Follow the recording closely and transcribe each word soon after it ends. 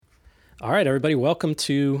All right, everybody, welcome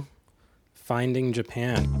to Finding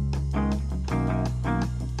Japan.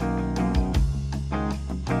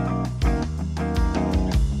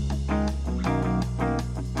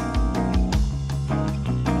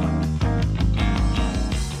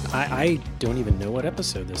 I don't even know what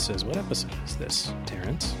episode this is. What episode is this,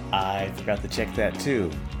 Terrence? I forgot to check that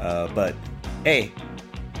too. But hey,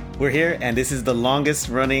 we're here, and this is the longest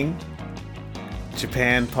running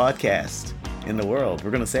Japan podcast in the world.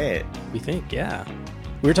 We're going to say it. We think, yeah.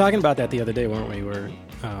 We were talking about that the other day, weren't we?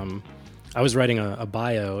 I was writing a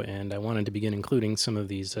bio, and I wanted to begin including some of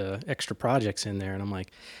these extra projects in there. And I'm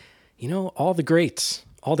like, all the greats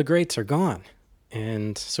are gone.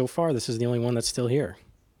 And so far, this is the only one that's still here.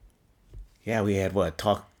 Yeah, we had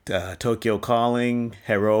Tokyo Calling,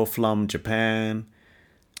 Hero from Japan,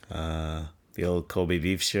 the old Kobe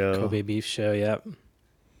Beef Show. Kobe Beef Show, yep.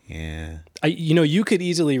 Yeah. You could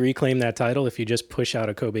easily reclaim that title if you just push out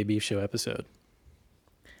a Kobe Beef Show episode.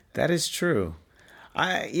 That is true.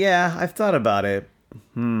 I've thought about it.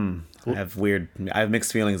 I have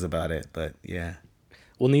mixed feelings about it, but yeah.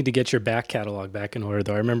 We'll need to get your back catalog back in order,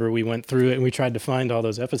 though. I remember we went through it and we tried to find all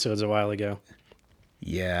those episodes a while ago.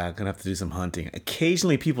 Yeah, I'm going to have to do some hunting.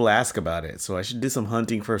 Occasionally people ask about it, so I should do some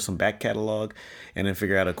hunting for some back catalog and then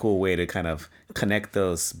figure out a cool way to kind of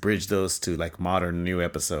bridge those to like modern new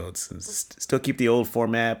episodes. And still keep the old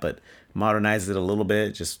format, but modernize it a little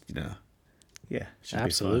bit. Just, yeah.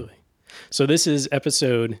 Absolutely. So this is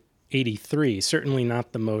episode 83. Certainly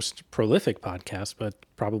not the most prolific podcast, but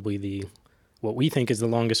probably what we think is the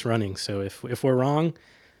longest running. So if we're wrong,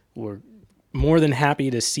 we're more than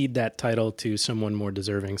happy to cede that title to someone more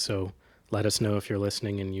deserving. So let us know if you're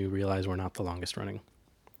listening and you realize we're not the longest running.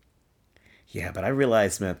 Yeah, but I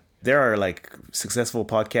realize, man, there are like successful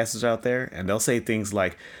podcasters out there, and they'll say things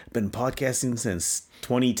like, been podcasting since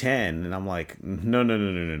 2010. And I'm like,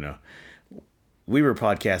 no. We were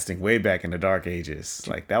podcasting way back in the dark ages.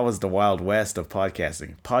 Like, that was the Wild West of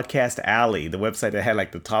podcasting. Podcast Alley, the website that had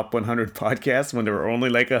like the top 100 podcasts when there were only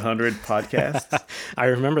like 100 podcasts. I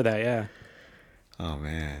remember that, yeah. Oh,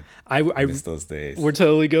 man. I miss those days. We're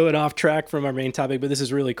totally going off track from our main topic, but this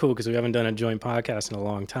is really cool because we haven't done a joint podcast in a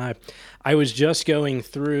long time. I was just going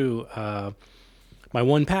through my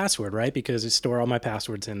 1Password, right? Because I store all my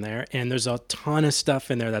passwords in there, and there's a ton of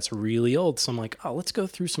stuff in there that's really old. So I'm like, let's go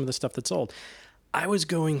through some of the stuff that's old. I was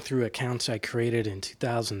going through accounts I created in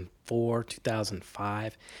 2004,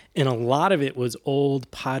 2005, and a lot of it was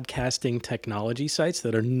old podcasting technology sites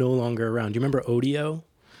that are no longer around. Do you remember Odeo?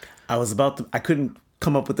 I couldn't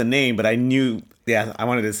come up with the name, but I knew, I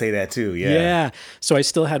wanted to say that too. Yeah. So I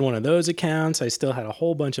still had one of those accounts. I still had a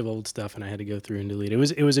whole bunch of old stuff, and I had to go through and delete. It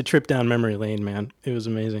was a trip down memory lane, man. It was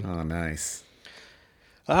amazing. Oh, nice.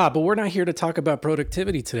 But we're not here to talk about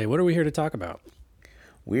productivity today. What are we here to talk about?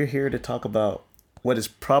 We're here to talk about what is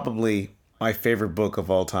probably my favorite book of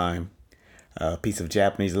all time, a piece of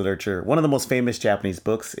Japanese literature. One of the most famous Japanese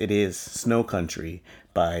books. It is Snow Country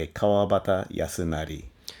by Kawabata Yasunari.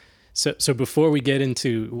 So before we get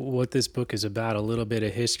into what this book is about, a little bit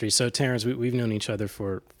of history. So Terrence, we've known each other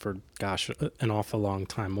for an awful long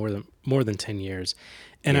time, more than 10 years.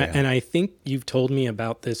 And yeah. I think you've told me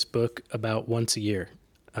about this book about once a year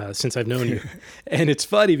since I've known you. And it's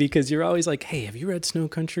funny because you're always like, hey, have you read Snow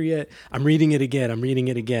Country yet? I'm reading it again.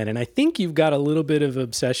 And I think you've got a little bit of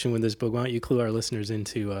obsession with this book. Why don't you clue our listeners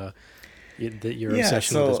into your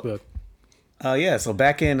obsession with this book? So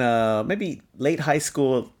back in maybe late high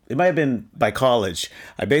school, it might have been by college,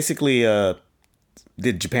 I basically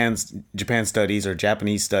did Japan studies or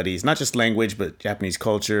Japanese studies, not just language, but Japanese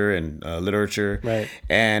culture and literature. Right.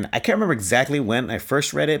 And I can't remember exactly when I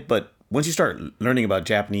first read it, but once you start learning about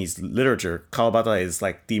Japanese literature, Kawabata is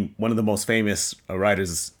like one of the most famous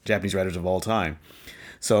Japanese writers of all time.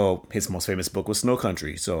 So his most famous book was Snow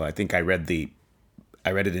Country. So I think I read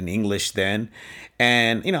it in English then.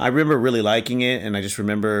 And, I remember really liking it. And I just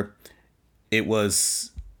remember it was,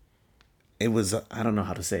 I don't know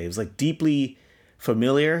how to say, it was like deeply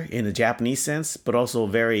familiar in a Japanese sense, but also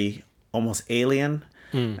very almost alien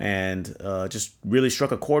and just really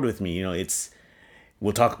struck a chord with me.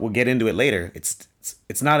 We'll get into it later.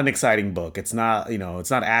 It's not an exciting book. It's not, it's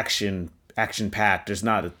not action packed. There's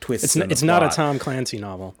not a twist. It's not a Tom Clancy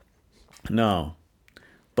novel. No.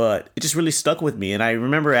 But it just really stuck with me. And I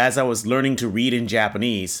remember as I was learning to read in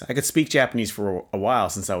Japanese, I could speak Japanese for a while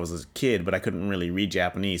since I was a kid, but I couldn't really read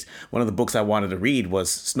Japanese. One of the books I wanted to read was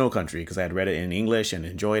Snow Country because I had read it in English and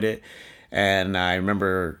enjoyed it. And I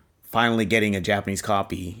remember finally getting a Japanese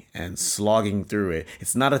copy and slogging through it.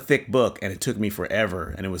 It's not a thick book, and it took me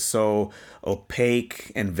forever. And it was so opaque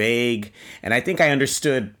and vague. And I think I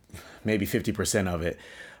understood maybe 50% of it.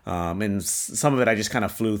 and some of it I just kind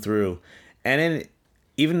of flew through. And then,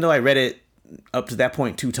 even though I read it up to that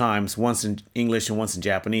point 2 times, once in English and once in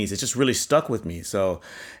Japanese, it just really stuck with me. So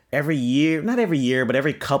every year, not every year, but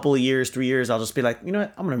every couple of years, 3 years, I'll just be like, you know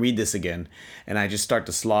what, I'm going to read this again. And I just start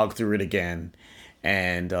to slog through it again.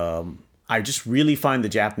 And I just really find the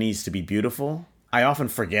Japanese to be beautiful. I often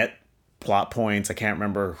forget plot points. I can't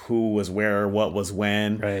remember who was where, what was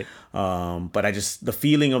when. Right. But I just, the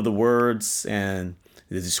feeling of the words and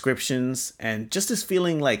the descriptions, and just this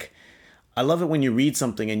feeling like, I love it when you read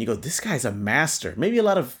something and you go, this guy's a master. Maybe a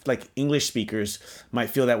lot of like English speakers might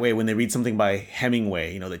feel that way when they read something by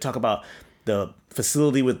Hemingway. You know, they talk about the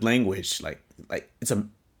facility with language. Like it's a,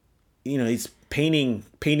 you know, he's painting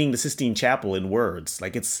the Sistine Chapel in words.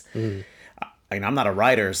 Like it's, I mean, I'm not a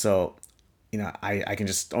writer, so, you know, I can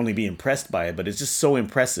just only be impressed by it, but it's just so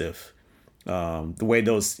impressive. The way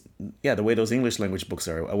those English language books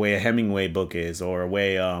are, a way a Hemingway book is, or a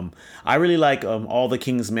way I really like All the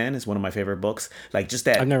King's Men is one of my favorite books. Like just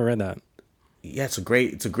that. I've never read that. Yeah, it's a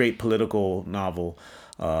great political novel.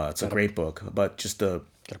 It's a great book, but just the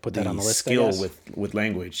Gotta put that on the list, skill I guess. with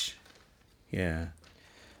language. Yeah.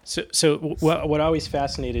 So what always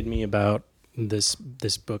fascinated me about this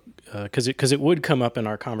book, because it would come up in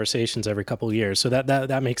our conversations every couple of years, so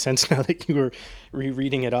that makes sense now that you were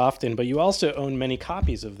rereading it often. But you also own many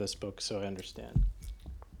copies of this book, so I understand.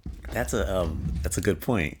 That's a good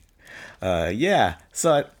point. Yeah.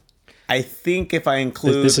 So I think if I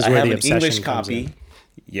include, This is I where have the an obsession English comes copy. in.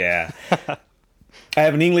 Yeah. I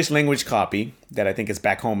have an English language copy that I think is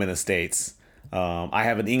back home in the States. I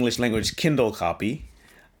have an English language Kindle copy.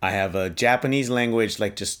 I have a Japanese language,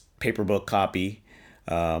 like just paper book copy.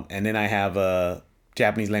 And then I have a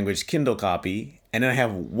Japanese language Kindle copy. And then I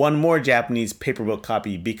have one more Japanese paper book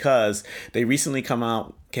copy because they recently came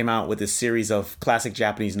out with this series of classic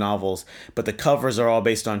Japanese novels, but the covers are all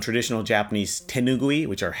based on traditional Japanese tenugui,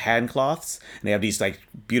 which are hand cloths. And they have these like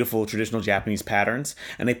beautiful traditional Japanese patterns.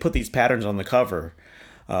 And they put these patterns on the cover.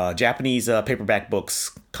 Japanese paperback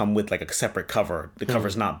books come with like a separate cover. The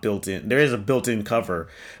cover's not built in. There is a built-in cover,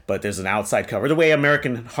 but there's an outside cover. The way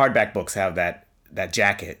American hardback books have that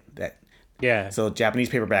jacket. Yeah. So Japanese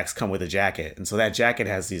paperbacks come with a jacket, and so that jacket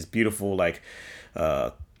has these beautiful like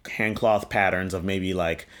hand cloth patterns of maybe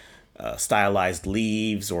like stylized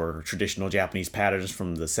leaves or traditional Japanese patterns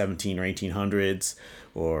from the 17 or 1800s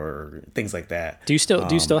or things like that. Do you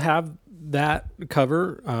still have that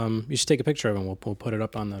cover? You should take a picture of it. We'll put it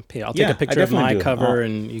up on the page. I'll take a picture of my cover,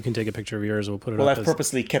 and you can take a picture of yours. We'll put it up. Well, I've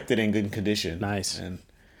purposely kept it in good condition. Nice. And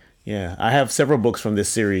yeah, I have several books from this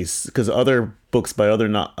series because other books by other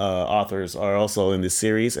authors are also in this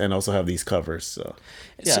series and also have these covers. So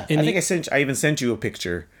yeah, I think I even sent you a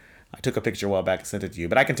picture. I took a picture a while back and sent it to you,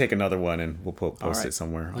 but I can take another one and we'll post it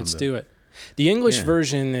somewhere. Let's do it. The English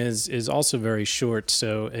version is also very short,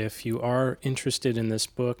 so if you are interested in this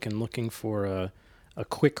book and looking for a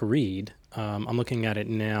quick read, I'm looking at it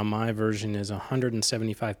now. My version is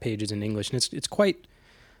 175 pages in English, and it's quite.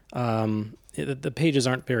 The pages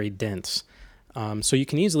aren't very dense, so you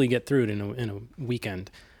can easily get through it in a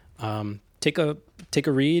weekend. Take a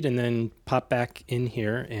read and then pop back in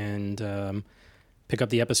here and pick up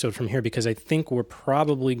the episode from here, because I think we're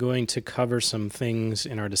probably going to cover some things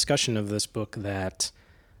in our discussion of this book that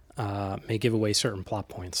may give away certain plot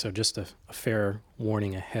points. So just a fair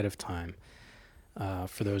warning ahead of time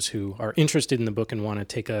for those who are interested in the book and want to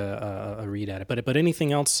take a read at it. But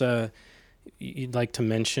anything else you'd like to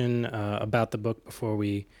mention about the book before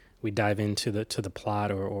we dive into the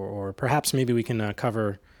plot, or perhaps maybe we can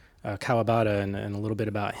cover Kawabata and a little bit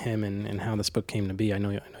about him and how this book came to be. I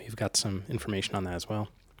know you've got some information on that as well.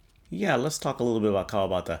 Yeah, let's talk a little bit about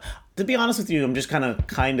Kawabata. To be honest with you, I'm just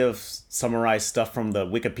kind of summarize stuff from the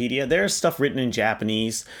Wikipedia. There's stuff written in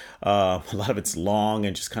Japanese. A lot of it's long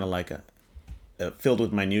and just kind of like filled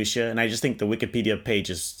with minutia. And I just think his Wikipedia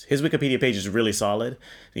page is really solid,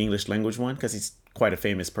 the English language one, because he's quite a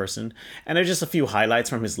famous person. And there's just a few highlights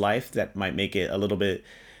from his life that might make it a little bit,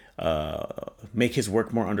 make his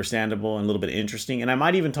work more understandable and a little bit interesting. And I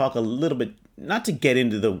might even talk a little bit, not to get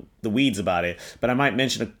into the weeds about it, but I might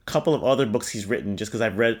mention a couple of other books he's written, just because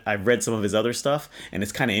I've read some of his other stuff, and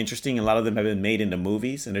it's kind of interesting. A lot of them have been made into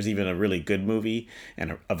movies, and there's even a really good movie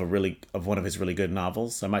and of one of his really good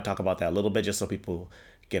novels. So I might talk about that a little bit, just so people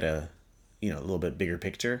get a little bit bigger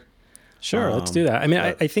picture. Sure, let's do that. I mean,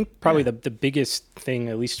 I think probably the biggest thing,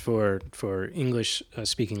 at least for English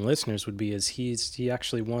speaking listeners, would be he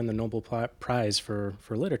actually won the Nobel Prize for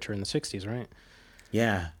literature in the 60s, right?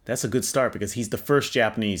 Yeah, that's a good start, because he's the first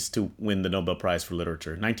Japanese to win the Nobel Prize for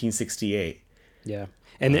literature, 1968. Yeah.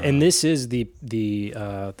 And this is the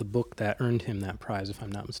book that earned him that prize, if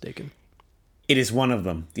I'm not mistaken. It is one of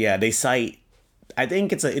them. Yeah, they cite. I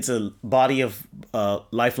think it's a body of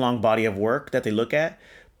lifelong body of work that they look at,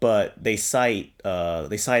 but they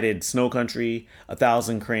cited Snow Country, A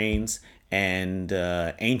Thousand Cranes, and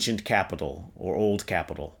Ancient Capital or Old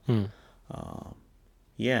Capital.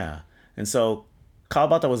 Yeah, and so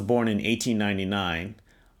Kawabata was born in 1899.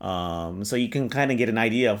 So you can kind of get an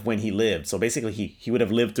idea of when he lived. So basically, he would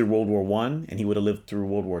have lived through World War One, and he would have lived through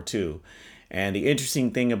World War Two. And the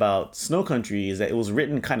interesting thing about Snow Country is that it was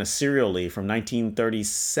written kind of serially from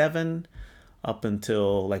 1937 up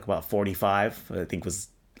until like about 45. I think was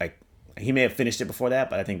like he may have finished it before that,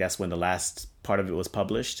 but I think that's when the last part of it was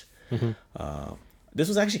published. This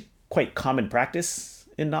was actually quite common practice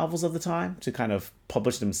in novels of the time to kind of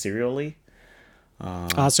publish them serially.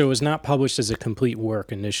 So it was not published as a complete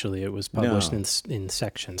work initially. It was published in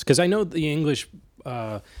sections. Because I know the English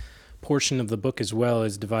portion of the book as well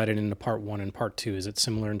is divided into part 1 and part 2. Is it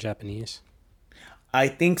similar in Japanese? I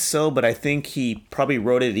think so, but I think he probably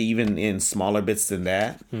wrote it even in smaller bits than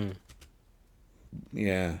that.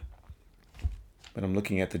 Yeah. But I'm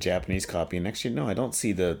looking at the Japanese copy, and actually, no, I don't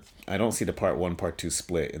see the part 1, part 2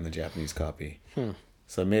 split in the Japanese copy.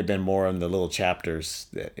 So it may have been more on the little chapters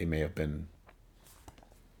that it may have been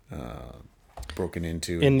broken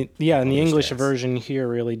into. And the English version here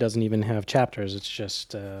really doesn't even have chapters. It's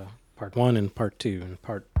just part 1 and part 2. And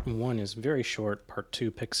part 1 is very short. Part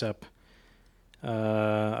 2 picks up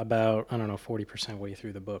about 40% way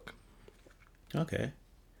through the book. Okay.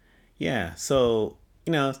 Yeah. So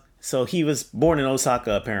so he was born in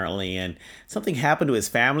Osaka apparently, and something happened to his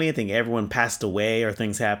family. I think everyone passed away or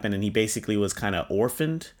things happened, and he basically was kind of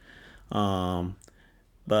orphaned.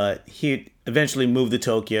 But he eventually moved to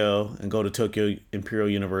Tokyo and go to Tokyo Imperial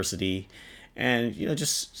University, and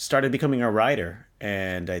just started becoming a writer.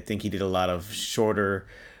 And I think he did a lot of shorter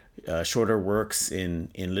works in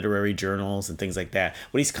literary journals and things like that.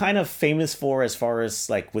 What he's kind of famous for, as far as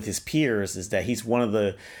like with his peers, is that he's one of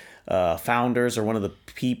the founders or one of the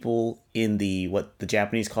people in what the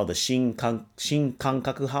Japanese call the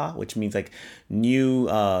Shinkankaku-ha, which means like new,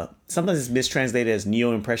 sometimes it's mistranslated as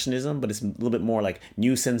neo-impressionism, but it's a little bit more like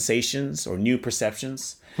new sensations or new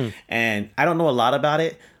perceptions. And I don't know a lot about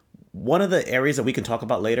it. One of the areas that we can talk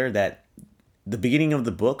about later, that the beginning of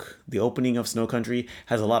the book, the opening of Snow Country,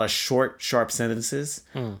 has a lot of short, sharp sentences.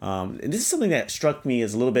 And this is something that struck me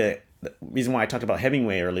as a little bit. The reason why I talked about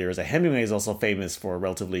Hemingway earlier is that Hemingway is also famous for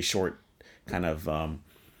relatively short, kind of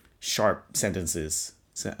sharp sentences,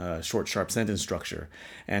 short, sharp sentence structure.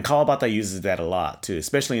 And Kawabata uses that a lot too,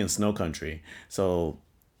 especially in Snow Country. So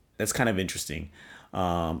that's kind of interesting.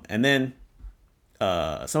 And then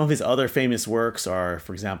some of his other famous works are,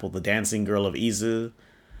 for example, The Dancing Girl of Izu,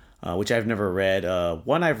 which I've never read.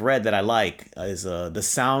 One I've read that I like is The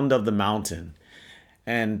Sound of the Mountain.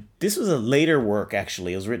 And this was a later work,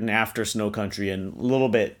 actually. It was written after Snow Country and a little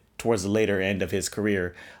bit towards the later end of his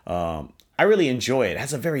career. I really enjoy it. It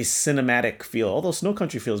has a very cinematic feel, although Snow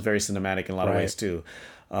Country feels very cinematic in a lot of ways, too.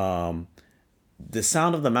 The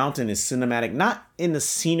Sound of the Mountain is cinematic, not in the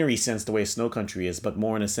scenery sense the way Snow Country is, but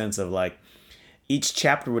more in a sense of like each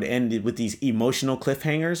chapter would end with these emotional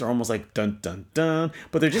cliffhangers, or almost like dun, dun, dun,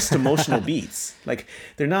 but they're just emotional beats. Like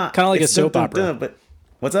they're not... Kind of like a soap opera. Dun, but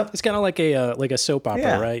what's up? It's kind of like a soap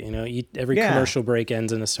opera, right? Every commercial break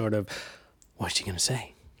ends in a sort of, what's she going to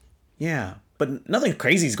say? Yeah, but nothing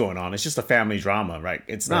crazy is going on. It's just a family drama, right?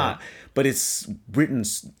 It's not, but it's written,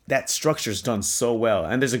 that structure's done so well.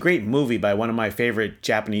 And there's a great movie by one of my favorite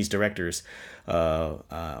Japanese directors,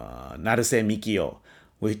 Naruse Mikio,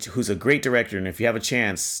 who's a great director. And if you have a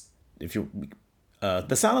chance,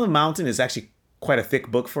 The Sound of the Mountain is actually quite a thick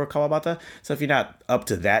book for Kawabata. So if you're not up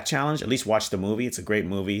to that challenge, at least watch the movie. It's a great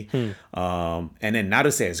movie. And then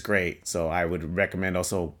Naruse is great. So I would recommend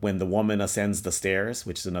also When the Woman Ascends the Stairs,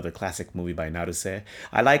 which is another classic movie by Naruse.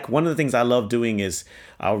 One of the things I love doing is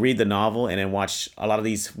I'll read the novel and then watch. A lot of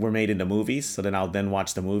these were made into movies. So then I'll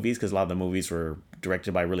watch the movies, because a lot of the movies were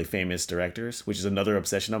directed by really famous directors, which is another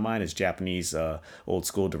obsession of mine, is Japanese old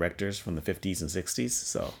school directors from the 50s and 60s.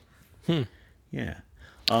 So, yeah.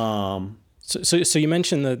 So you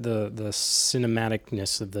mentioned the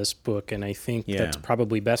cinematicness of this book, and I think that's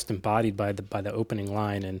probably best embodied by the opening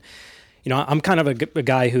line. And I'm kind of a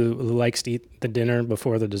guy who likes to eat the dinner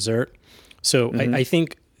before the dessert, so I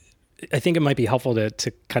think it might be helpful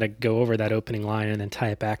to kind of go over that opening line and then tie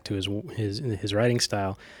it back to his writing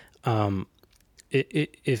style.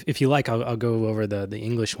 If you like, I'll go over the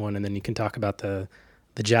English one, and then you can talk about the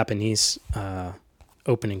Japanese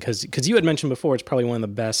opening, because you had mentioned before it's probably one of the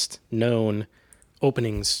best known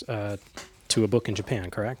openings to to a book in Japan,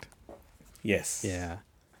 correct? Yes. Yeah.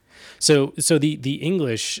 So the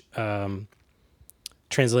English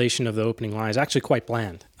translation of the opening line is actually quite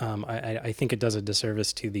bland. I think it does a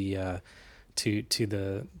disservice to the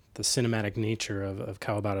cinematic nature of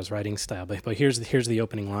Kawabata's writing style. But here's the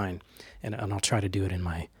opening line, and I'll try to do it in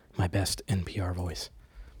my best NPR voice.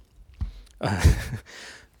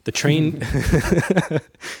 The train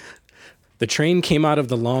the train came out of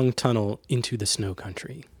the long tunnel into the snow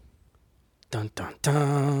country. Dun dun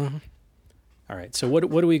dun. All right. So what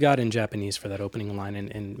do we got in Japanese for that opening line,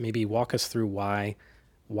 and maybe walk us through why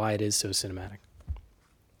it is so cinematic.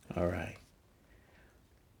 All right.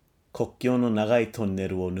 国境の長いトンネ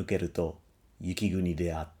ルを抜けると雪国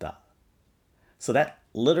であった. So that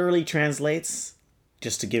literally translates,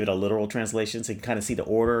 just to give it a literal translation, so you can kind of see the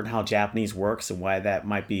order and how Japanese works and why that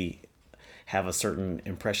might have a certain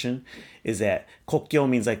impression, is that 国境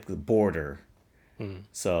means like the border.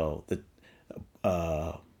 So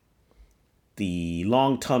the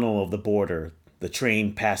long tunnel of the border, the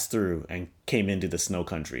train passed through and came into the snow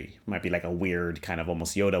country. Might be like a weird kind of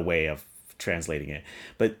almost Yoda way of translating it.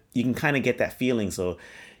 But you can kind of get that feeling. So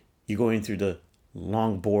you're going through the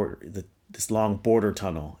long border, this long border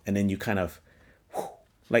tunnel, and then you kind of,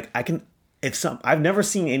 like I've never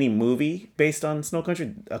seen any movie based on Snow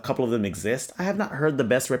Country. A couple of them exist. I have not heard the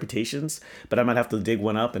best reputations, but I might have to dig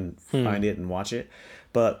one up and find it and watch it.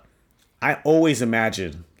 But I always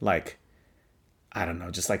imagine, like, I don't know,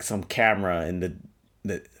 just like some camera in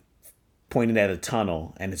the pointed at a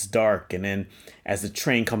tunnel, and it's dark, and then as the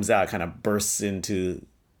train comes out, it kind of bursts into,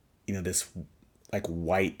 this like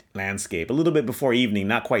white landscape a little bit before evening,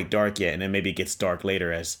 not quite dark yet, and then maybe it gets dark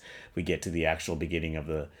later as we get to the actual beginning of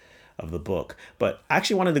the book. But I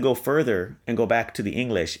actually wanted to go further and go back to the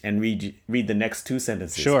English and read the next two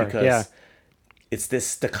sentences. Sure, because yeah. It's this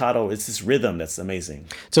staccato, it's this rhythm that's amazing.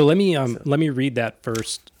 So let me read that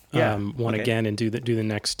first one okay. again and do the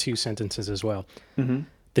next two sentences as well. Mm-hmm.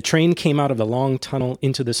 The train came out of the long tunnel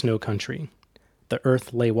into the snow country. The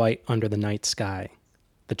earth lay white under the night sky.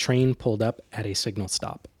 The train pulled up at a signal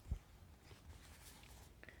stop.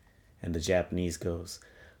 And the Japanese goes,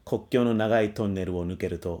 国境の長いトンネルを抜け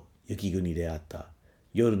ると雪国であった。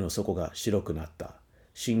夜の底が白くなった。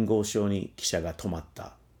信号証に汽車が止まっ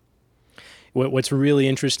た. What's really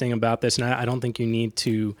interesting about this, and I don't think you need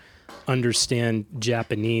to understand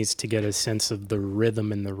Japanese to get a sense of the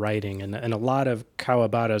rhythm in the writing, and a lot of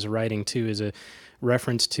Kawabata's writing too is a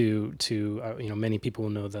reference to many people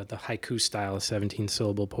know the haiku style, a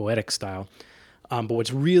 17-syllable poetic style. But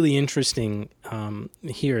what's really interesting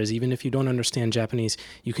here is, even if you don't understand Japanese,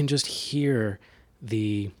 you can just hear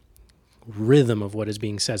the rhythm of what is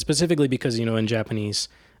being said, specifically because in Japanese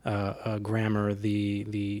grammar,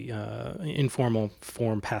 the informal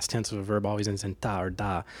form past tense of a verb always ends in ta or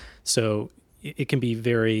da, so it can be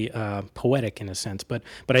very poetic in a sense. But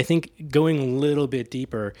I think going a little bit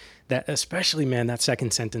deeper, that especially, man, that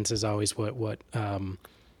second sentence is always what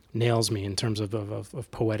nails me in terms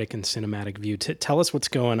of poetic and cinematic view. Tell us what's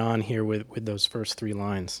going on here with those first three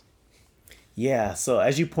lines. Yeah, so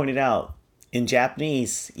as you pointed out, in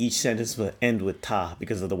Japanese, each sentence will end with ta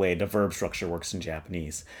because of the way the verb structure works in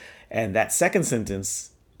Japanese. And that second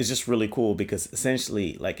sentence is just really cool because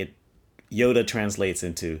essentially, like, Yoda translates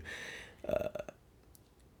into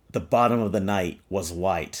the bottom of the night was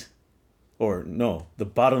white. Or no, the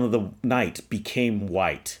bottom of the night became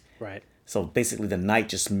white. Right. So basically the night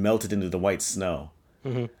just melted into the white snow.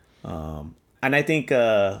 Mm-hmm. And I think,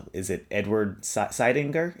 is it Edward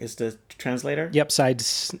Seidinger is the translator? Yep,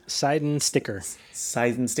 Seidensticker.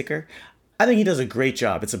 Seidensticker. I think he does a great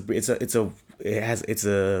job. It's a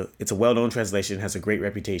well-known translation, has a great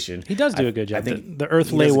reputation. He does do a good job. I think the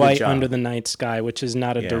earth lay white under the night sky, which is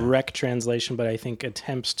not a direct translation, but I think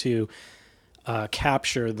attempts to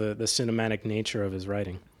capture the cinematic nature of his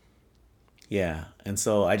writing. Yeah, and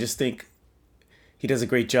so I just think he does a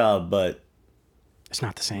great job, but it's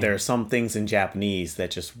not the same. There are some things in Japanese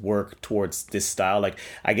that just work towards this style. Like,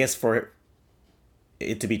 I guess for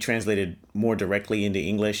it to be translated more directly into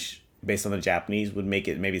English based on the Japanese would make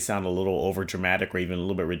it maybe sound a little over dramatic or even a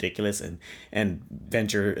little bit ridiculous and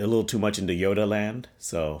venture a little too much into Yoda land.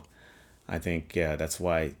 So I think, that's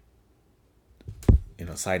why,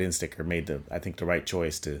 Seidensticker made the right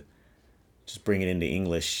choice to just bring it into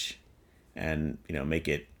English and, make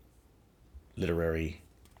it literary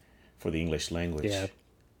for the English language. Yeah.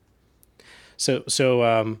 So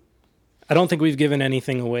I don't think we've given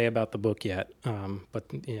anything away about the book yet. But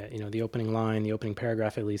yeah, the opening line, the opening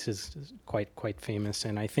paragraph at least is quite famous,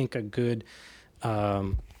 and I think a good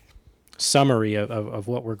summary of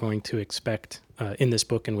what we're going to expect in this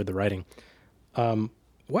book and with the writing.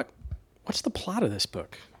 What what's the plot of this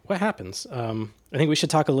book? What happens? I think we should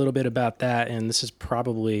talk a little bit about that. And this is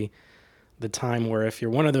probably the time where if you're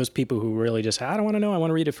one of those people who really just, I don't want to know, I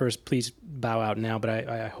want to read it first, please bow out now. But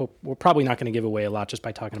I hope we're probably not going to give away a lot just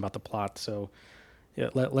by talking about the plot. So yeah,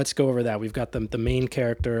 let's go over that. We've got the main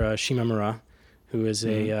character, Shimamura, who is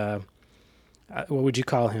a, what would you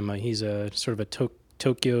call him? He's a sort of a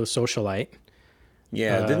Tokyo socialite.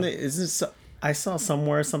 Yeah, I saw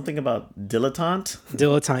somewhere something about dilettante.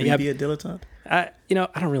 Dilettante, yeah. Be a dilettante. I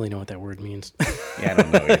don't really know what that word means. Yeah, I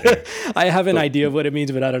don't know either. I have an idea of what it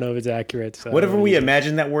means, but I don't know if it's accurate. So whatever we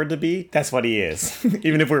imagine that word to be, that's what he is.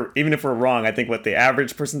 even if we're wrong, I think what the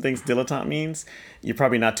average person thinks dilettante means, you're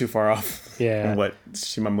probably not too far off from what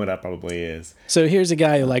Shimamura probably is. So here's a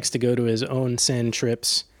guy who likes to go to his onsen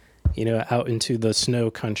trips, out into the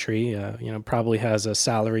snow country. Probably has a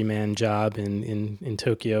salaryman job in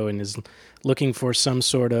Tokyo and is looking for some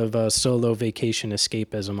sort of solo vacation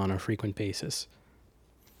escapism on a frequent basis.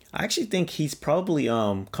 I actually think he's probably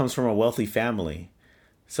comes from a wealthy family.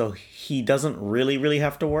 So he doesn't really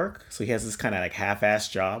have to work. So he has this kind of like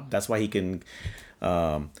half-assed job. That's why he can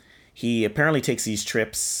he apparently takes these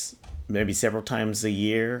trips maybe several times a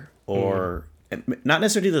year, or not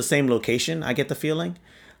necessarily the same location, I get the feeling.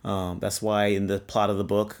 That's why in the plot of the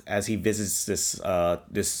book, as he visits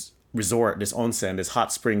this resort, this onsen, this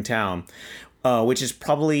hot spring town, which is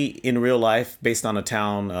probably in real life based on a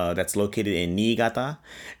town that's located in Niigata.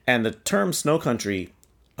 And the term snow country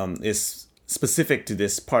is specific to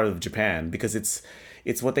this part of Japan because it's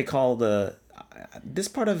what they call this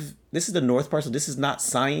is the north part. So this is not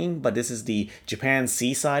Saying, but this is the Japan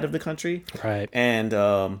sea side of the country. Right.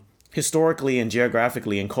 And historically and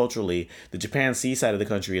geographically and culturally, the Japan sea side of the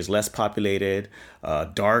country is less populated,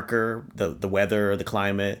 darker, the weather, the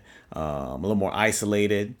climate, a little more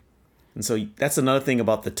isolated. And so that's another thing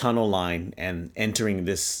about the tunnel line and entering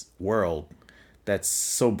this world that's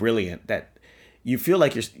so brilliant that you feel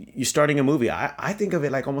like you're starting a movie. I think of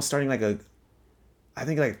it like almost starting like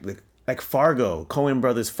Fargo, Coen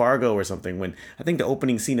Brothers Fargo or something, when I think the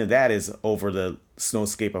opening scene of that is over the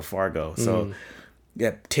snowscape of Fargo. So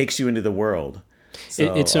it takes you into the world.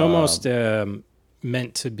 So, it's almost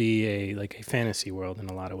meant to be a fantasy world in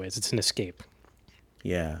a lot of ways. It's an escape.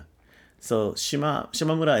 Yeah. So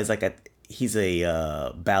Shimamura is he's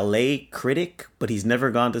a ballet critic, but he's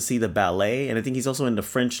never gone to see the ballet. And I think he's also into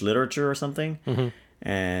French literature or something. Mm-hmm.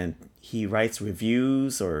 And he writes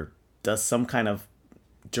reviews or does some kind of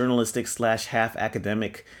journalistic / half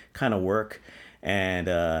academic kind of work,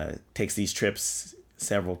 and takes these trips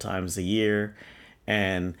several times a year.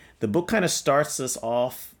 And the book kind of starts us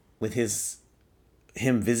off with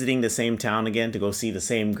him visiting the same town again to go see the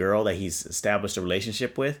same girl that he's established a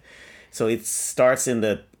relationship with. So it starts in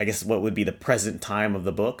what would be the present time of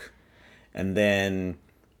the book. And then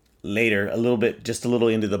later, just a little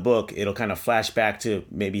into the book, it'll kind of flash back to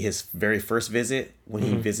maybe his very first visit when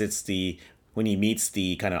when he meets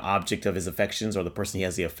the kind of object of his affections or the person he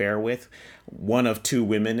has the affair with. One of two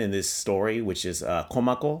women in this story, which is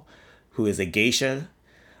Komako, who is a geisha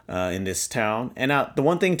in this town. And the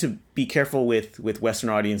one thing to be careful with Western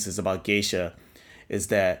audiences about geisha is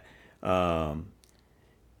that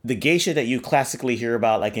the geisha that you classically hear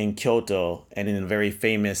about, like in Kyoto and in very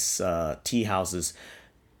famous tea houses,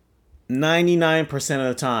 99% of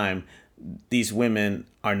the time, these women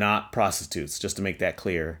are not prostitutes, just to make that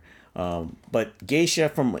clear. But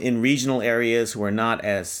geisha in regional areas who are not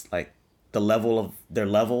as the level of their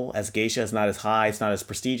level as geisha is not as high, it's not as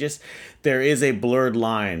prestigious. There is a blurred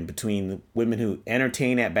line between women who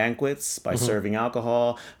entertain at banquets by serving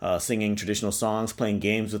alcohol, singing traditional songs, playing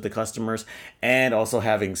games with the customers, and also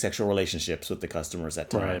having sexual relationships with the customers at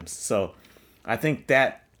times. Right. So I think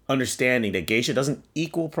that understanding that geisha doesn't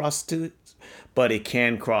equal prostitutes, but it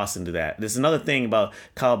can cross into that. There's another thing about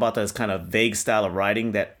Kawabata's kind of vague style of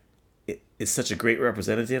writing that is such a great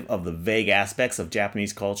representative of the vague aspects of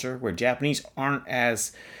Japanese culture, where Japanese aren't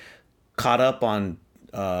as caught up on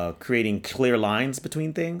creating clear lines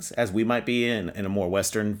between things as we might be in a more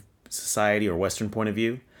Western society or Western point of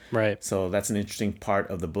view. Right. So that's an interesting part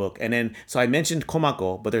of the book. And then, so I mentioned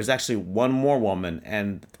Komako, but there's actually one more woman.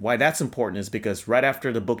 And why that's important is because right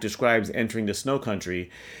after the book describes entering the snow country,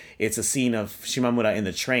 it's a scene of Shimamura in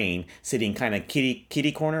the train sitting kind of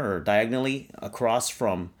kitty corner or diagonally across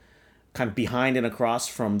from, kind of behind and across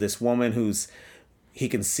from this woman he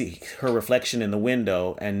can see her reflection in the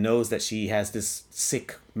window and knows that she has this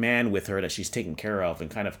sick man with her that she's taking care of,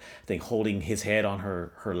 and kind of, I think, holding his head on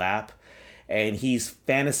her lap. And he's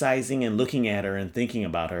fantasizing and looking at her and thinking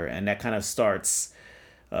about her. And that kind of starts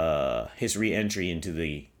his re-entry into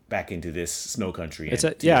the back into this snow country. It's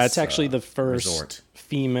And it's actually the first resort.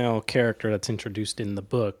 female character that's introduced in the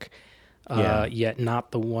book, Yeah. yet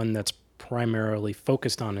not the one that's primarily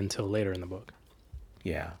focused on until later in the book.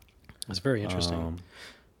 Yeah. It's very interesting.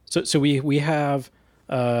 So we have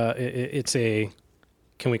it's a,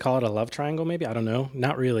 can we call it a love triangle? Maybe, I don't know.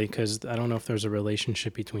 Not really, because I don't know if there's a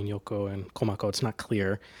relationship between Yoko and Komako. It's not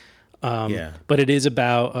clear. But it is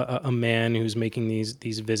about a man who's making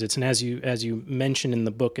these visits, and as you mentioned in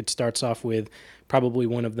the book, it starts off with probably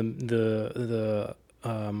one of the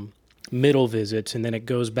middle visits, and then it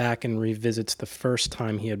goes back and revisits the first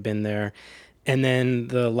time he had been there, and then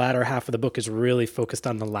the latter half of the book is really focused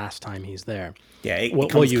on the last time he's there. Yeah, it you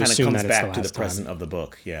kind of assume comes that it's back to the last time. present of the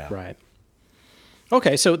book. Yeah. Right.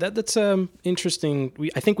 Okay, so that's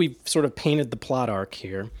interesting. I think we've sort of painted the plot arc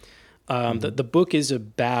here. The book is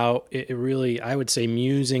about, it really, I would say,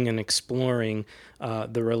 musing and exploring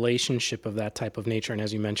the relationship of that type of nature. And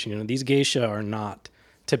as you mentioned, these geisha are not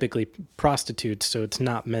typically prostitutes, so it's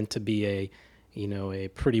not meant to be a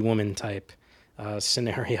pretty woman type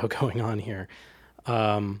scenario going on here.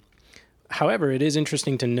 However, it is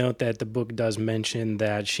interesting to note that the book does mention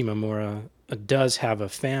that Shimamura does have a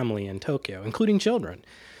family in Tokyo, including children.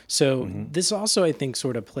 So this also, I think,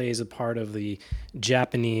 sort of plays a part of the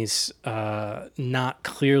Japanese not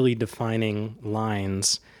clearly defining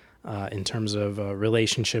lines in terms of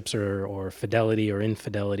relationships or fidelity or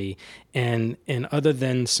infidelity. And other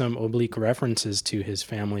than some oblique references to his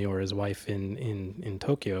family or his wife in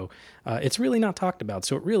Tokyo, it's really not talked about.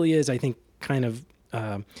 So it really is, I think, kind of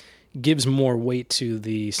gives more weight to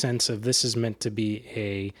the sense of this is meant to be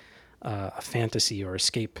a fantasy or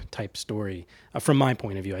escape type story. From my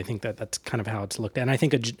point of view, I think that's kind of how it's looked at. And I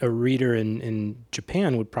think a reader in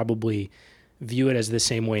Japan would probably view it as the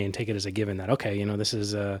same way and take it as a given that, okay, this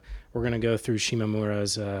is, we're going to go through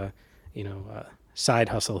Shimamura's, side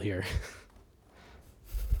hustle here.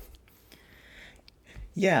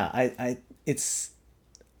 Yeah, I it's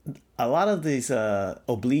a lot of these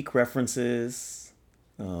oblique references,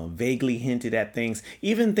 vaguely hinted at things,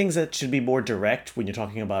 even things that should be more direct when you're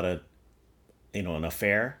talking about an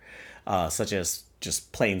affair, such as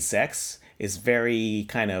just plain sex, is very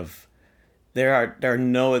kind of, there are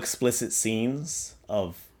no explicit scenes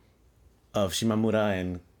of Shimamura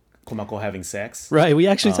and Komako having sex. Right. We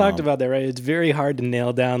actually talked about that, right? It's very hard to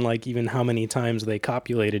nail down like even how many times they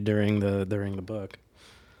copulated during the book.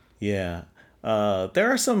 Yeah.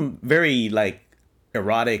 There are some very like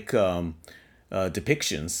erotic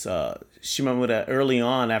depictions. Shimamura early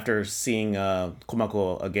on, after seeing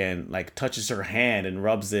Komako again, like touches her hand and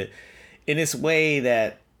rubs it in this way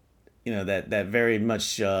that that very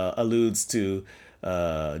much alludes to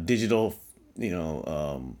digital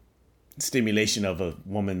stimulation of a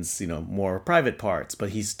woman's more private parts. But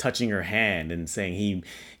he's touching her hand and saying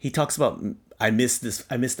he talks about, I miss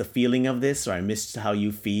the feeling of this, or I miss how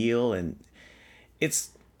you feel, and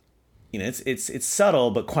it's it's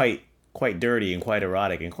subtle but quite dirty and quite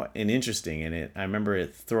erotic and interesting. And I remember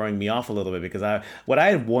it throwing me off a little bit, because what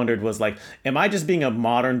I had wondered was like, am I just being a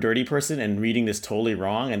modern dirty person and reading this totally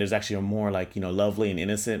wrong? And there's actually a more like lovely and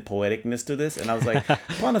innocent poeticness to this. And I was like,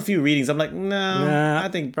 upon a few readings, I'm like, nah, I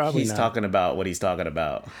think probably he's talking about what he's talking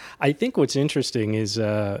about. I think what's interesting is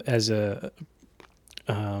as a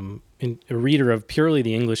reader of purely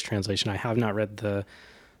the English translation, I have not read the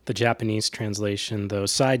Japanese translation, though.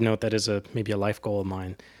 Side note, that is maybe a life goal of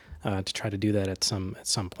mine. To try to do that at some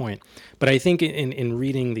point. But I think in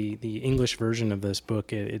reading the English version of this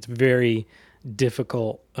book, it's very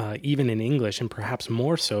difficult, even in English, and perhaps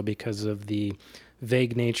more so because of the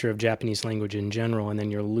vague nature of Japanese language in general. And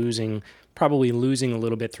then you're probably losing a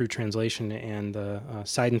little bit through translation and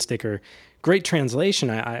Side and Sticker. Great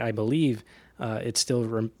translation, I believe. It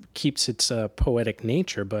still keeps its poetic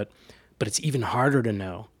nature, but it's even harder to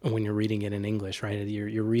know when you're reading it in English, right?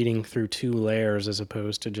 You're reading through two layers as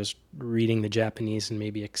opposed to just reading the Japanese and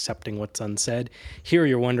maybe accepting what's unsaid. Here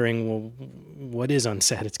you're wondering, well, what is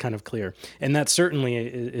unsaid? It's kind of clear. And that certainly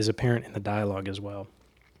is apparent in the dialogue as well.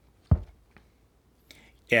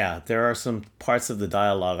 Yeah, there are some parts of the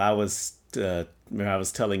dialogue. I was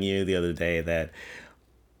telling you the other day that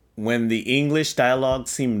when the English dialogue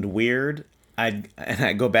seemed weird,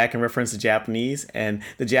 I go back and reference the Japanese, and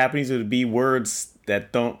the Japanese would be words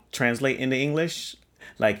that don't translate into English,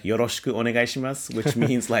 like yoroshiku onegaishimasu, which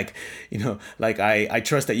means like I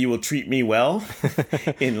trust that you will treat me well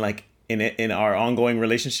in our ongoing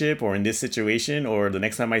relationship, or in this situation, or the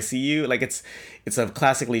next time I see you. Like it's a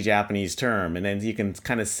classically Japanese term, and then you can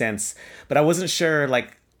kind of sense. But I wasn't sure,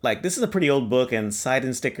 like, like this is a pretty old book, and Side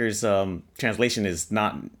and Sticker's translation is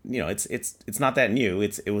not, it's not that new.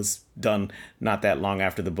 It was done not that long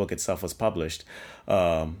after the book itself was published,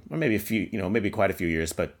 or maybe a few, maybe quite a few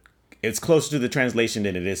years, but it's closer to the translation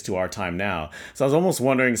than it is to our time now. So I was almost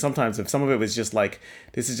wondering sometimes if some of it was just like,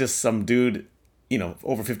 this is just some dude,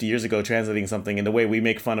 over 50 years ago translating something in the way we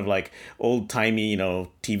make fun of like old timey,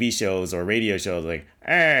 TV shows or radio shows, like,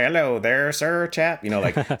 hey, hello there, sir, chap.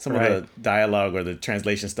 Like some Right. of the dialogue or the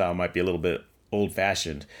translation style might be a little bit old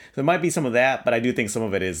fashioned. So it might be some of that, but I do think some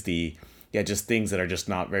of it is just things that are just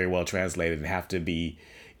not very well translated and have to be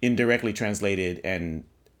indirectly translated and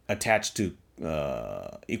attached to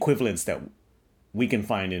equivalents that we can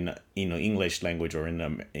find in English language or in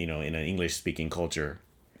in an English speaking culture.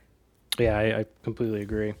 Yeah, I completely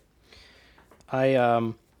agree.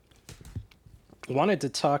 I wanted to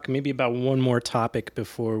talk maybe about one more topic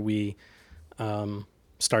before we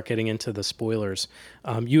start getting into the spoilers.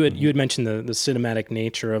 You had mentioned the cinematic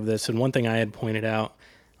nature of this, and one thing I had pointed out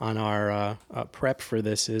on our prep for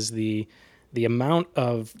this is the amount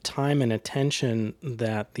of time and attention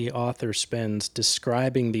that the author spends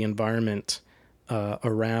describing the environment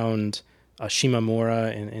around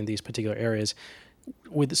Shimamura and these particular areas,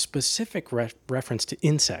 with a specific reference to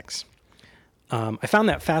insects. I found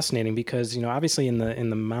that fascinating because, obviously in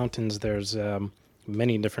the mountains there's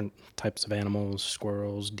many different types of animals,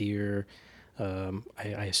 squirrels, deer.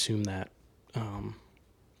 I assume that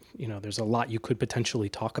there's a lot you could potentially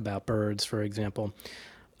talk about, birds, for example.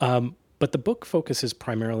 But the book focuses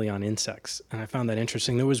primarily on insects, and I found that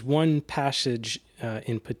interesting. There was one passage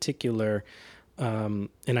in particular, and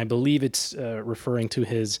I believe it's referring to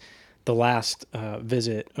the last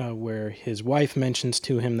visit where his wife mentions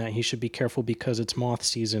to him that he should be careful because it's moth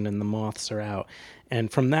season and the moths are out.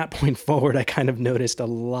 And from that point forward, I kind of noticed a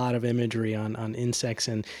lot of imagery on insects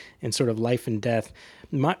and sort of life and death.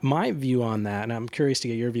 My view on that, and I'm curious to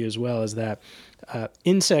get your view as well, is that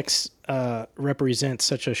insects represent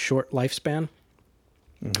such a short lifespan.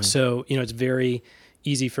 Mm-hmm. So, it's very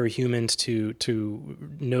easy for humans to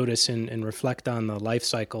notice and reflect on the life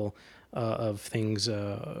cycle of things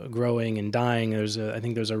growing and dying. I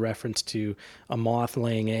think there's a reference to a moth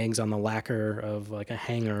laying eggs on the lacquer of like a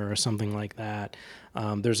hanger or something like that.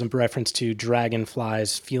 There's a reference to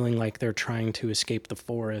dragonflies feeling like they're trying to escape the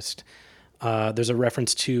forest. There's a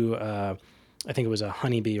reference to, I think it was a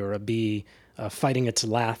honeybee or a bee fighting its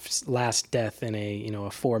last death in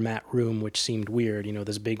a four-mat room, which seemed weird.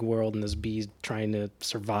 This big world and this bee trying to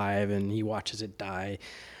survive, and he watches it die.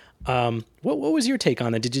 What was your take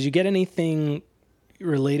on that? Did you get anything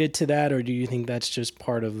related to that, or do you think that's just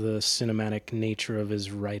part of the cinematic nature of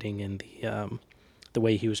his writing and the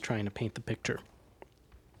way he was trying to paint the picture?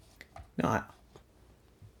 No,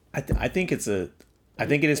 I think it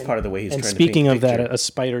is part of the way he's trying to paint the picture. And speaking of that, a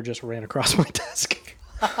spider just ran across my desk.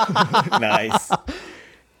 Nice.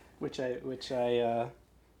 Which I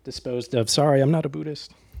disposed of. Sorry, I'm not a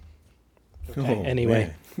Buddhist. Okay,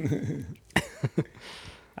 anyway.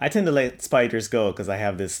 I tend to let spiders go because I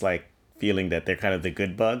have this like feeling that they're kind of the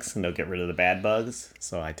good bugs and they'll get rid of the bad bugs.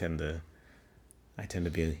 So I tend to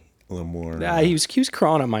be a little more. He was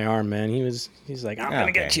crawling on my arm, man. He's like, I'm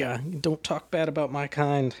gonna get you. Don't talk bad about my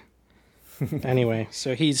kind. Anyway,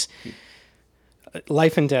 so he's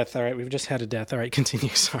life and death. All right, we've just had a death. All right, continue.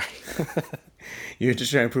 Sorry. You're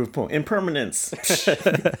just trying to prove point. Impermanence.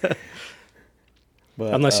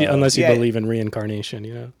 But, unless you believe in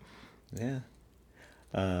reincarnation, Yeah.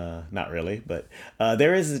 Not really, but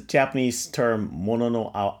there is a Japanese term mono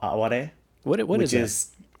no aware. What is that?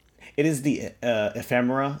 It is the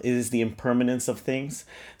ephemera. It is the impermanence of things.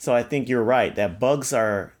 So I think you're right that bugs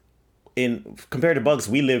are compared to bugs,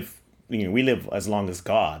 we live as long as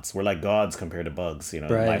gods. We're like gods compared to bugs, right. In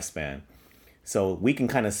lifespan. So we can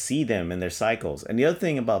kind of see them in their cycles. And the other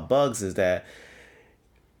thing about bugs is that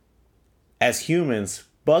as humans,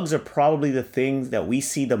 bugs are probably the things that we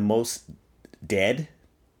see the most dead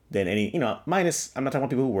than any, minus, I'm not talking about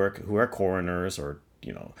people who are coroners or,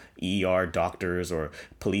 ER doctors or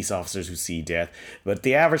police officers who see death. But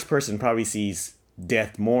the average person probably sees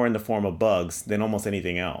death more in the form of bugs than almost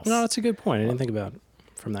anything else. No, that's a good point. I didn't think about it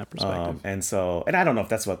from that perspective. And I don't know if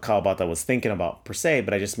that's what Kawabata was thinking about per se,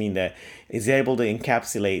 but I just mean that he's able to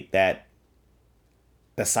encapsulate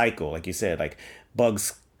the cycle, like you said, like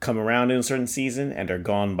bugs come around in a certain season and are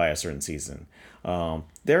gone by a certain season.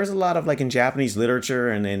 There's a lot of, like, in Japanese literature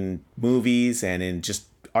and in movies and in just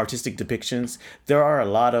artistic depictions, there are a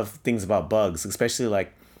lot of things about bugs, especially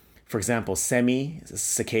like, for example,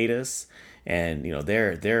 cicadas and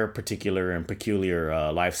their particular and peculiar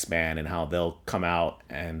lifespan, and how they'll come out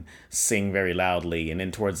and sing very loudly, and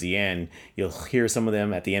then towards the end you'll hear some of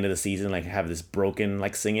them at the end of the season like have this broken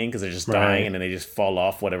like singing because they're just dying, Right. and then they just fall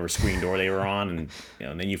off whatever screen door they were on, and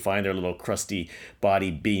and then you find their little crusty body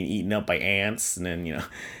being eaten up by ants, and then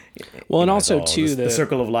Well, and it's also all too the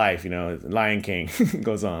circle of life, Lion King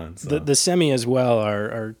goes on. So the semi as well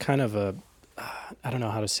are kind of a I don't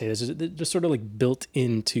know how to say this. They're just sort of like built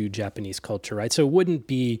into Japanese culture, right? So it wouldn't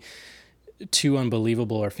be too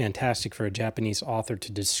unbelievable or fantastic for a Japanese author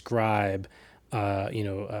to describe,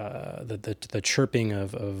 the chirping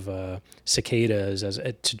of cicadas as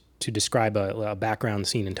to describe a background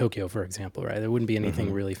scene in Tokyo, for example, right? There wouldn't be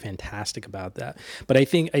anything really fantastic about that. But I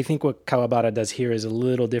think what Kawabata does here is a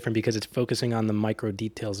little different because it's focusing on the micro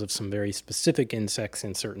details of some very specific insects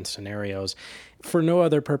in certain scenarios, for no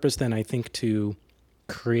other purpose than I think to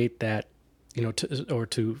create that, or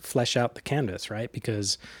to flesh out the canvas, right?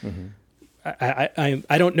 Because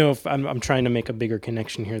I don't know if I'm trying to make a bigger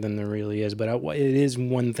connection here than there really is, but it is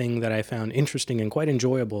one thing that I found interesting and quite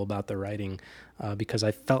enjoyable about the writing, because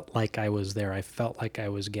I felt like I was there. I felt like I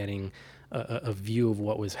was getting a view of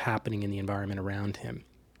what was happening in the environment around him.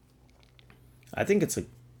 I think it's a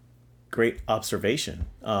great observation.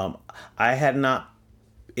 It had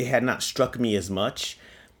not struck me as much,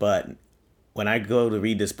 but when I go to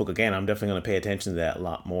read this book again, I'm definitely going to pay attention to that a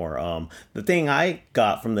lot more. The thing I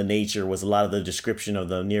got from the nature was a lot of the description of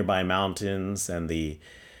the nearby mountains, and I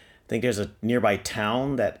think there's a nearby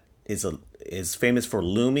town that is famous for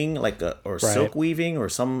looming, or Right. silk weaving or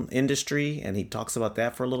some industry, and he talks about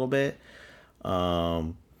that for a little bit. There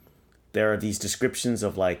are these descriptions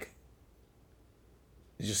of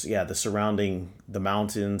the surrounding the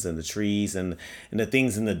mountains and the trees and the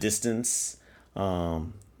things in the distance.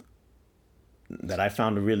 That I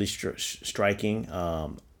found really striking.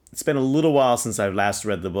 It's been a little while since I've last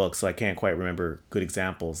read the book, so I can't quite remember good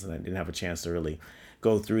examples, and I didn't have a chance to really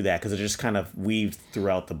go through that because it just kind of weaved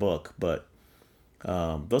throughout the book. But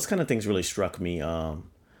those kind of things really struck me. Yeah,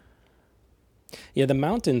 the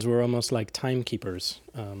mountains were almost like timekeepers.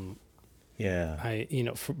 Yeah.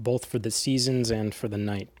 Both for the seasons and for the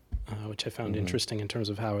night, which I found interesting in terms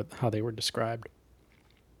of how they were described.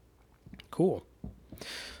 Cool.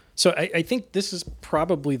 So I think this is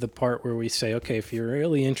probably the part where we say, okay, if you're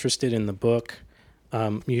really interested in the book,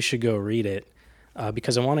 you should go read it,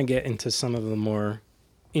 because I want to get into some of the more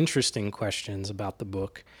interesting questions about the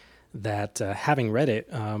book that, having read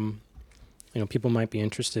it, people might be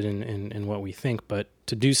interested in what we think. But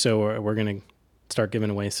to do so, we're going to start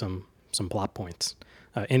giving away some plot points.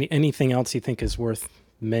 Anything else you think is worth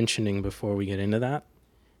mentioning before we get into that?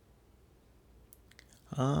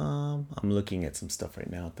 I'm looking at some stuff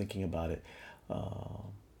right now, thinking about it.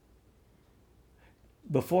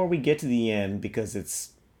 Before we get to the end, because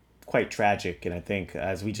it's quite tragic, and I think,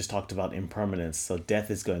 as we just talked about, impermanence, so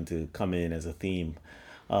death is going to come in as a theme.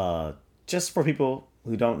 Just for people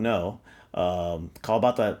who don't know,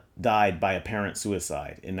 Kawabata died by apparent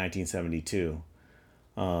suicide in 1972.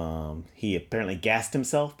 He apparently gassed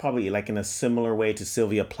himself, probably like in a similar way to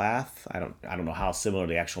Sylvia Plath. I don't know how similar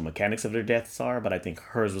the actual mechanics of their deaths are, but I think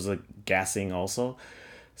hers was a gassing also.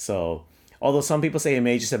 So, although some people say it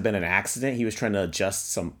may just have been an accident, he was trying to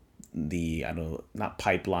adjust I don't know, not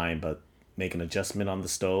pipeline, but make an adjustment on the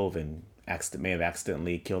stove, and may have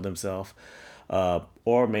accidentally killed himself,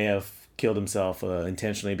 or may have killed himself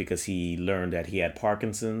intentionally because he learned that he had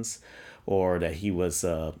Parkinson's, or that he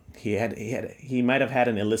might have had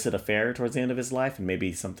an illicit affair towards the end of his life, and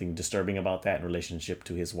maybe something disturbing about that in relationship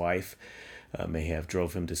to his wife may have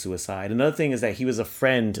drove him to suicide. Another thing is that he was a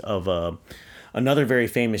friend of another very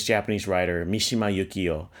famous Japanese writer, Mishima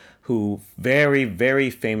Yukio, who very,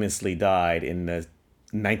 very famously died in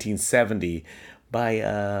 1970 by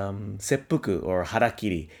seppuku or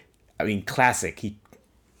harakiri. I mean, classic.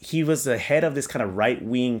 He was the head of this kind of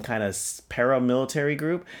right-wing kind of paramilitary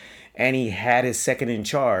group, and he had his second in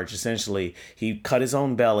charge. Essentially, he cut his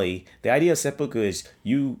own belly. The idea of seppuku is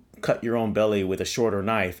you cut your own belly with a shorter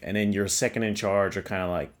knife, and then your second in charge are kind of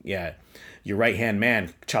like, yeah, your right-hand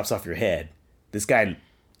man chops off your head. This guy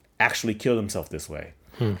actually killed himself this way.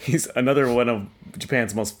 He's another one of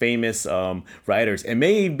Japan's most famous writers, and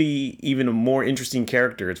maybe even a more interesting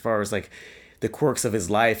character as far as like the quirks of his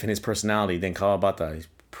life and his personality than Kawabata. He's a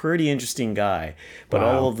pretty interesting guy, but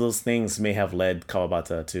Wow. all of those things may have led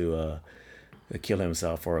Kawabata to kill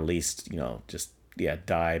himself, or at least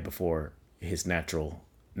die before his natural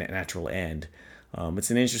end.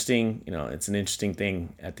 It's an interesting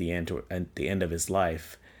thing at the end of his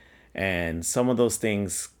life, and some of those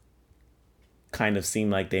things kind of seem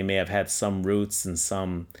like they may have had some roots and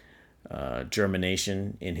some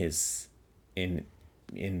germination in his in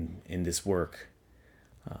this work.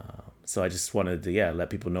 So I just wanted to let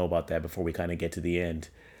people know about that before we kind of get to the end.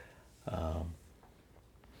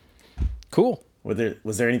 Cool.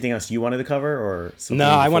 Was there anything else you wanted to cover, or no?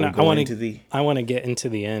 I want to get into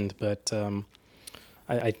the end, but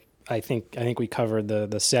I think we covered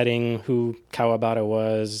the setting, who Kawabata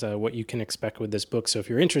was, what you can expect with this book. So if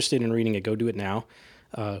you're interested in reading it, go do it now.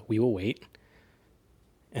 We will wait,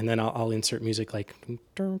 and then I'll insert music like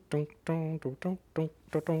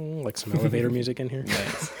like some elevator music in here.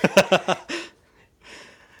 Nice.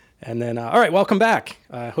 And then, all right, welcome back.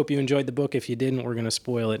 I hope you enjoyed the book. If you didn't, we're going to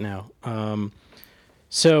spoil it now.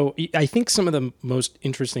 So I think some of the most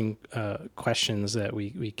interesting questions that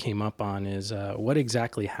we came up on is what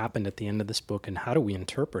exactly happened at the end of this book and how do we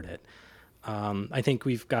interpret it? I think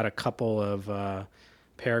we've got a couple of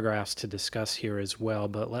paragraphs to discuss here as well,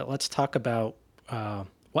 but let's talk about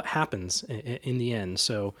what happens in the end.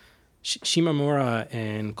 So Shimamura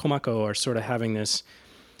and Komako are sort of having this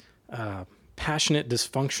passionate,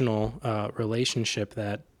 dysfunctional relationship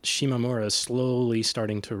that Shimamura is slowly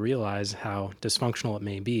starting to realize how dysfunctional it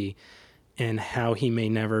may be and how he may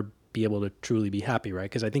never be able to truly be happy, right?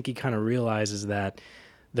 Because I think he kind of realizes that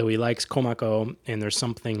though he likes Komako and there's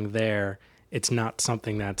something there, it's not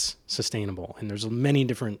something that's sustainable. And there's many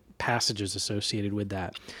different passages associated with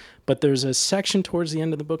that. But there's a section towards the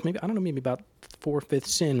end of the book, maybe about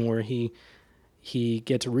 4/5 in, where he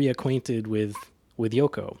gets reacquainted with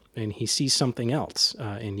Yoko, and he sees something else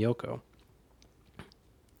in Yoko.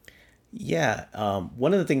 Yeah,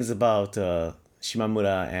 one of the things about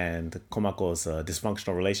Shimamura and Komako's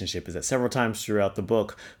dysfunctional relationship is that several times throughout the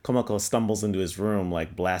book, Komako stumbles into his room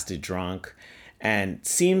like blasted drunk and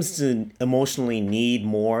seems to emotionally need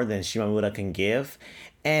more than Shimamura can give.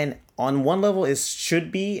 And on one level, it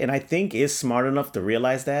should be, and I think is smart enough to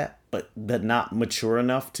realize that, but not mature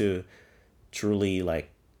enough to truly like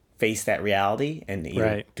face that reality and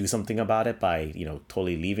either do something about it by,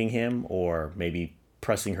 totally leaving him or maybe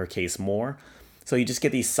pressing her case more. So you just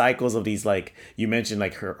get these cycles of these, like you mentioned,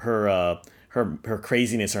 like her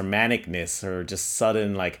craziness, her manicness, her just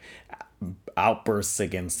sudden like outbursts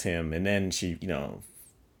against him, and then she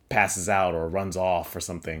passes out or runs off or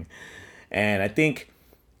something. And I think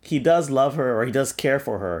he does love her, or he does care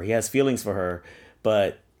for her, he has feelings for her,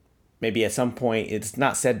 but maybe at some point it's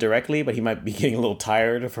not said directly, but he might be getting a little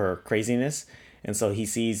tired of her craziness, and so he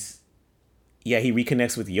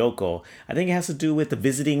reconnects with Yoko. I think it has to do with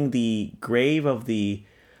visiting the grave of the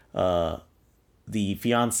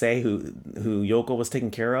fiance who Yoko was taking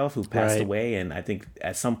care of, who passed away. And I think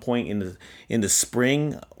at some point in the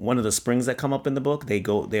spring, one of the springs that come up in the book,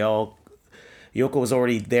 Yoko was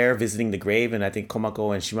already there visiting the grave, and I think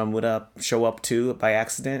Komako and Shimamura show up too by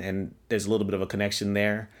accident, and there's a little bit of a connection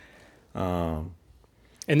there. And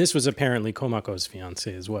this was apparently Komako's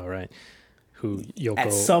fiance as well, right? Who Yoko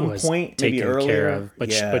at some was point, taken maybe earlier, care of,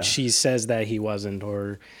 but she says that he wasn't,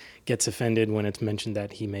 or gets offended when it's mentioned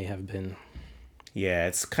that he may have been. Yeah,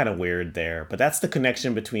 it's kind of weird there, but that's the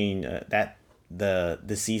connection between the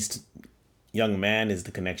deceased young man is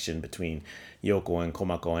the connection between Yoko and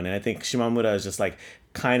Komako, and I think Shimamura is just like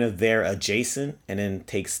kind of there adjacent, and then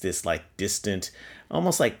takes this like distant,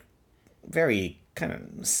 almost like very kind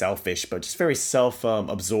of selfish, but just very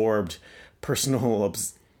self-absorbed personal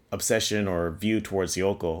obsession or view towards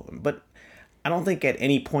Yoko. But I don't think at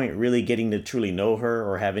any point really getting to truly know her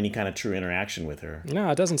or have any kind of true interaction with her. No,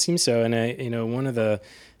 it doesn't seem so. And one of the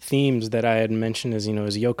themes that I had mentioned is,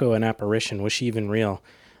 is Yoko an apparition? Was she even real?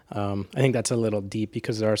 I think that's a little deep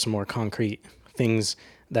because there are some more concrete things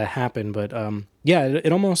that happen. But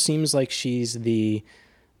it almost seems like she's the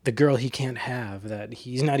girl he can't have, that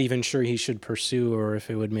he's not even sure he should pursue or if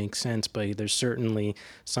it would make sense. But there's certainly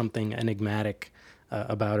something enigmatic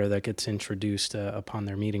about her that gets introduced upon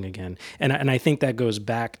their meeting again. And I think that goes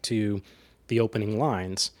back to the opening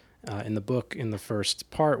lines in the book in the first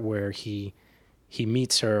part where he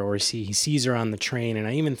meets her, or he sees her on the train. And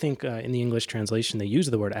I even think in the English translation they use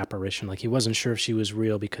the word apparition, like he wasn't sure if she was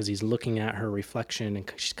real because he's looking at her reflection and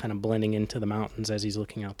she's kind of blending into the mountains as he's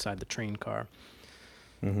looking outside the train car.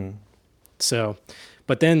 Mm-hmm. So,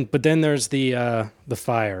 but then there's the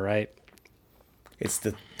fire, right? It's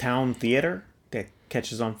the town theater that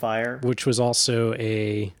catches on fire, which was also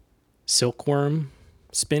a silkworm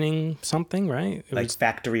spinning something, right? It was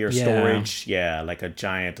factory or storage. Yeah, like a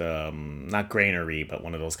giant, not granary, but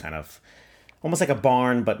one of those kind of, almost like a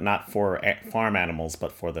barn, but not for farm animals,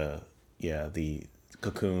 but for the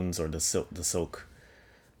cocoons or the silk.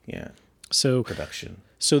 Yeah. So production.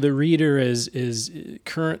 So the reader is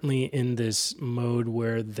currently in this mode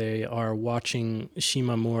where they are watching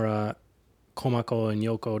Shimamura, Komako, and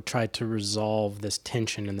Yoko try to resolve this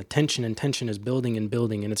tension, and the tension and tension is building and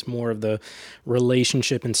building, and it's more of the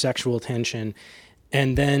relationship and sexual tension.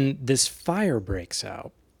 And then this fire breaks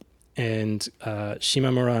out, and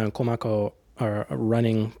Shimamura and Komako are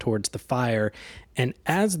running towards the fire. And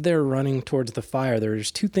as they're running towards the fire,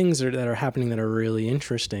 there's two things that are happening that are really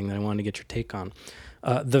interesting that I wanted to get your take on.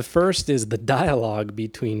 The first is the dialogue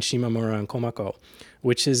between Shimamura and Komako,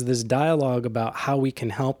 which is this dialogue about how we can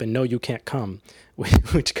help and no, you can't come,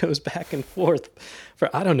 which goes back and forth for,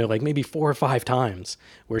 I don't know, like maybe 4 or 5 times,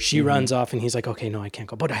 where she runs off and he's like, okay, no, I can't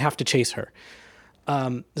go, but I have to chase her.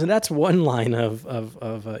 So that's one line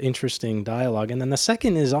of interesting dialogue. And then the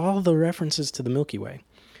second is all the references to the Milky Way,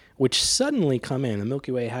 which suddenly come in. The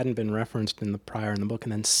Milky Way hadn't been referenced in the book,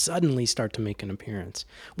 and then suddenly start to make an appearance.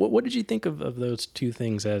 What did you think of those two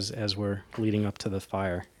things as we're leading up to the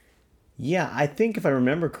fire? Yeah, I think if I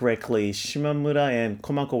remember correctly, Shimamura and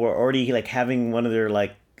Komako were already like having one of their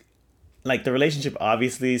like the relationship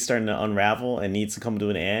obviously starting to unravel and needs to come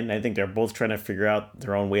to an end. I think they're both trying to figure out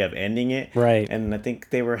their own way of ending it. Right. And I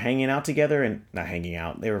think they were hanging out together and not hanging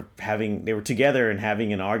out. They were together and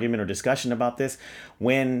having an argument or discussion about this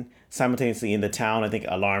when simultaneously in the town, I think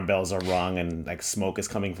alarm bells are rung and like smoke is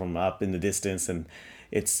coming from up in the distance. And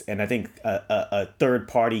I think a third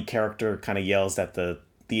party character kind of yells that the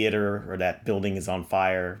theater or that building is on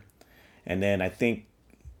fire. And then I think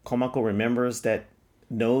Komako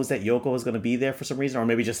knows that Yoko is going to be there for some reason, or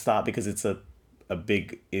maybe just thought because it's a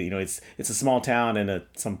big, it's a small town and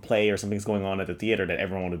some play or something's going on at the theater that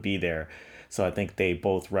everyone would be there. So I think they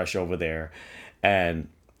both rush over there. And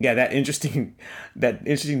yeah, that interesting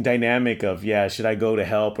dynamic of, should I go to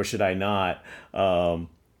help or should I not?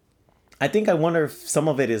 I think I wonder if some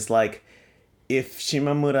of it is like, if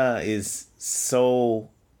Shimamura is so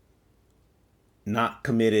not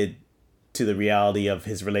committed to the reality of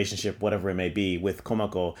his relationship, whatever it may be, with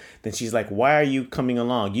Komako, then she's like, why are you coming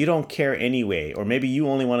along? You don't care anyway. Or maybe you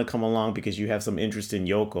only want to come along because you have some interest in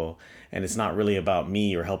Yoko and it's not really about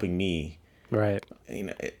me or helping me. Right.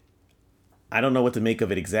 I don't know what to make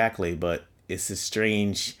of it exactly, but it's a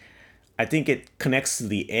strange, I think it connects to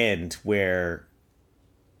the end where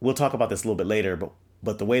we'll talk about this a little bit later,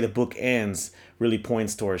 but the way the book ends really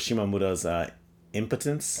points towards Shimamura's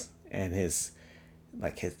impotence and his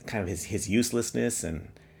uselessness and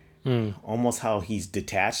almost how he's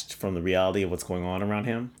detached from the reality of what's going on around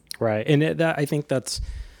him. Right. And I think that's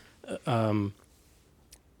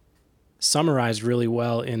summarized really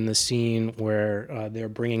well in the scene where they're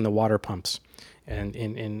bringing the water pumps.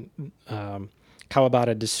 And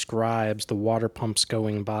Kawabata describes the water pumps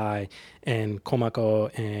going by and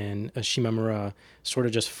Komako and Shimamura sort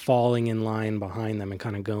of just falling in line behind them and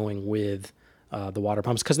kind of going with the water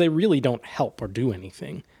pumps, because they really don't help or do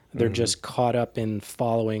anything. They're just caught up in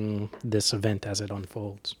following this event as it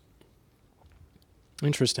unfolds.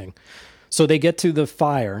 Interesting. So they get to the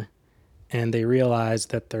fire and they realize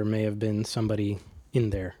that there may have been somebody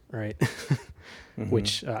in there, right?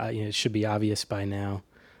 Which it should be obvious by now,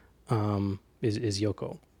 is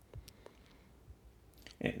Yoko.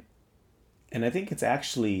 And I think it's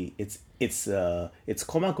actually it's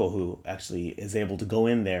Komako who actually is able to go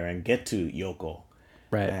in there and get to Yoko,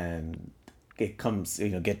 right? And it comes,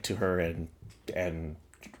 get to her and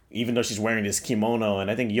even though she's wearing this kimono,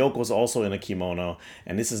 and I think Yoko's also in a kimono,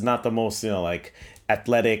 and this is not the most like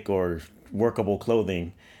athletic or workable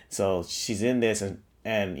clothing, so she's in this and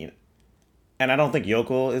I don't think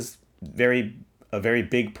Yoko is a very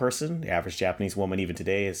big person. The average Japanese woman even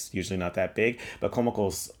today is usually not that big, but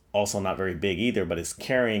Komako's also not very big either, but is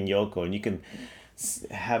carrying Yoko, and you can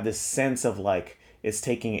have this sense of like it's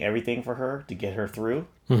taking everything for her to get her through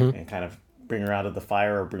and kind of bring her out of the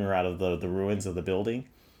fire or bring her out of the ruins of the building.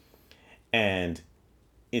 And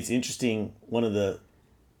it's interesting,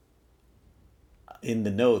 in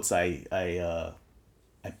the notes I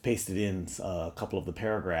pasted in a couple of the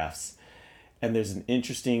paragraphs, and there's an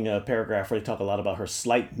interesting paragraph where they talk a lot about her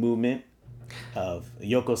slight movement, of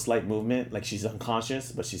Yoko's slight movement, like she's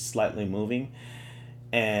unconscious but she's slightly moving,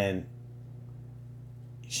 and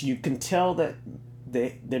you can tell that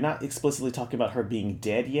they're not explicitly talking about her being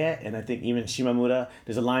dead yet. And I think even Shimamura,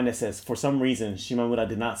 there's a line that says, for some reason Shimamura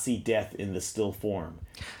did not see death in the still form.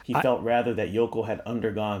 He felt rather that Yoko had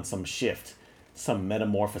undergone some shift, some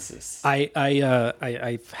metamorphosis.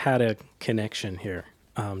 I've had a connection here.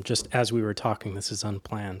 Just as we were talking, this is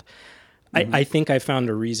unplanned. I think I found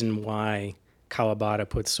a reason why Kawabata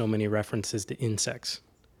puts so many references to insects.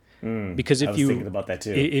 Because I was thinking about that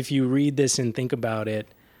too. If you read this and think about it,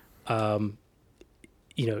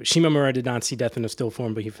 Shimamura did not see death in a still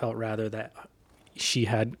form, but he felt rather that she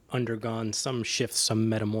had undergone some shift, some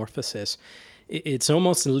metamorphosis. It's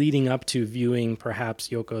almost leading up to viewing perhaps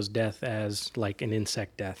Yoko's death as like an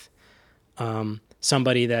insect death.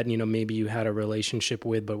 Somebody that, maybe you had a relationship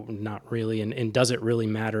with, but not really. And does it really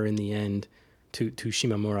matter in the end to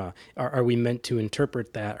Shimamura? Are we meant to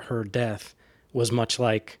interpret that her death was much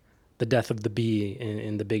like the death of the bee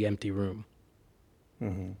in the big empty room?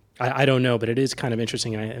 Mm-hmm. I don't know, but it is kind of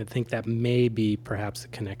interesting. I think that may be perhaps the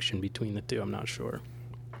connection between the two. I'm not sure.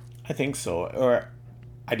 I think so. Or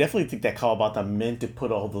I definitely think that Kawabata meant to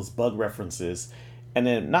put all those bug references and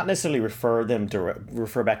then not necessarily refer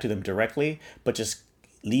back to them directly, but just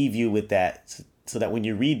leave you with that so that when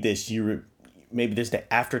you read this, maybe there's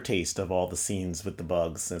the aftertaste of all the scenes with the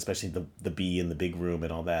bugs, and especially the bee in the big room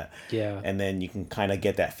and all that. Yeah. And then you can kind of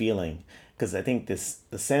get that feeling. Because I think the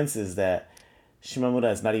sense is that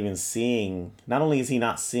Shimamura is not only is he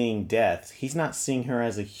not seeing death, he's not seeing her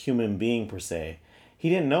as a human being per se. He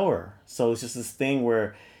didn't know her. So it's just this thing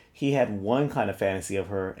where he had one kind of fantasy of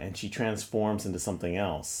her and she transforms into something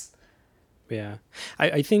else. Yeah.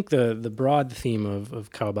 I think the broad theme of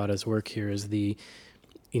Kawabata's work here is the,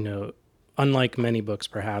 unlike many books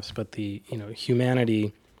perhaps, but the,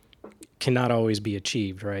 humanity cannot always be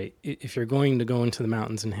achieved, right? If you're going to go into the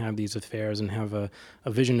mountains and have these affairs and have a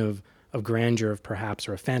vision of grandeur of perhaps,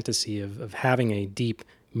 or a fantasy of having a deep,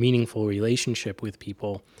 meaningful relationship with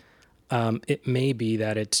people, it may be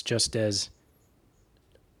that it's just as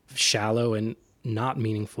shallow and not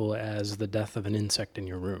meaningful as the death of an insect in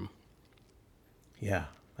your room. Yeah,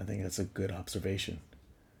 I think that's a good observation.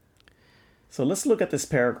 So let's look at this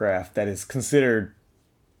paragraph that is considered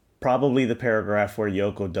probably the paragraph where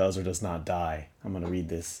Yoko does or does not die. I'm going to read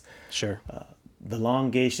this. Sure. The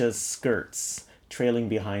long geisha's skirts trailing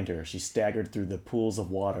behind her, she staggered through the pools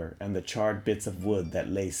of water and the charred bits of wood that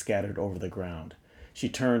lay scattered over the ground. She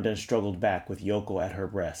turned and struggled back with Yoko at her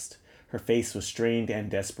breast. Her face was strained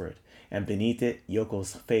and desperate, and beneath it,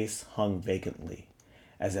 Yoko's face hung vacantly,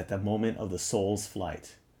 as at the moment of the soul's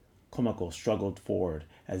flight. Komako struggled forward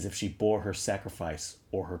as if she bore her sacrifice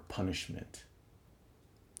or her punishment.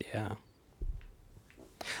 Yeah.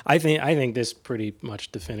 I think this pretty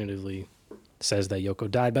much definitively says that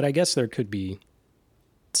Yoko died, but I guess there could be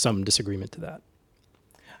some disagreement to that.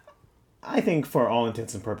 I think for all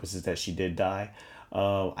intents and purposes that she did die.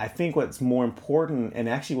 I think what's more important, and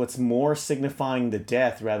actually what's more signifying the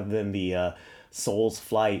death rather than the soul's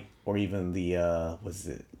flight or even the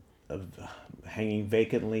hanging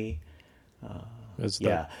vacantly.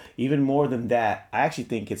 Even more than that, I actually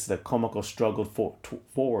think it's that Komako struggled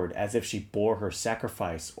forward as if she bore her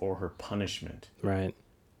sacrifice or her punishment. Right.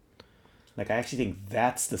 Like, I actually think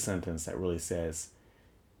that's the sentence that really says,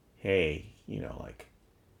 hey,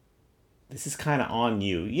 this is kind of on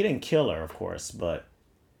you. You didn't kill her, of course, but,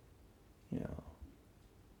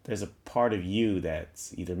 there's a part of you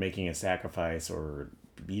that's either making a sacrifice or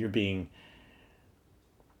you're being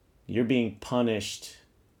punished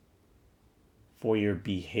for your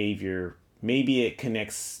behavior. Maybe it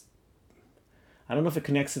connects, I don't know if it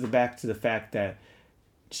connects back to the fact that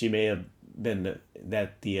she may have been,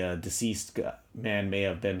 that the deceased man may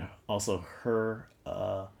have been also her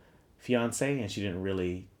fiance, and she didn't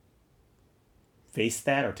really face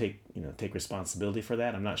that or take responsibility for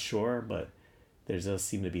that. I'm not sure, but there does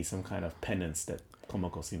seem to be some kind of penance that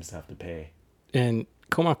Komako seems to have to pay. And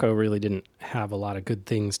Komako really didn't have a lot of good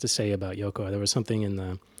things to say about Yoko. There was something in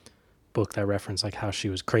the book that referenced like how she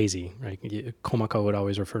was crazy, right? Komako would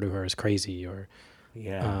always refer to her as crazy, or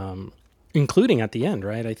including at the end,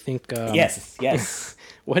 right? I think yes.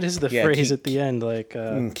 What is the phrase at the end? Like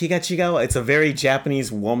Kigachigawa. It's a very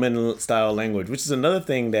Japanese woman style language, which is another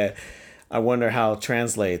thing that I wonder how it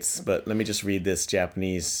translates. But let me just read this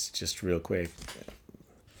Japanese just real quick,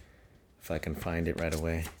 if I can find it right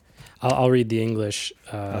away. I'll read the English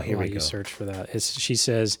while you go. search for that. She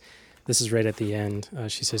says, this is right at the end.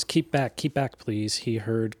 She says, keep back, please. He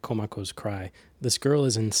heard Komako's cry. This girl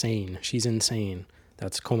is insane. She's insane.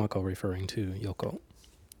 That's Komako referring to Yoko.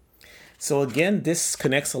 So again, this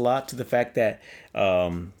connects a lot to the fact that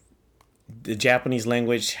the Japanese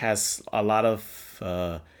language has a lot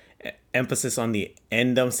of emphasis on the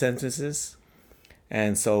end of sentences.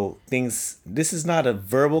 And so this is not a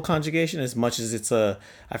verbal conjugation as much as it's I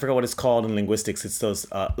forgot what it's called in linguistics. It's those,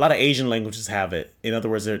 a lot of Asian languages have it. In other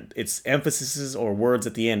words, it's emphases or words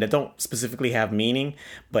at the end that don't specifically have meaning,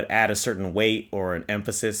 but add a certain weight or an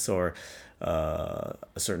emphasis or a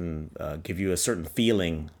certain, give you a certain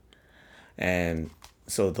feeling. And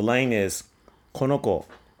so the line is, konoko,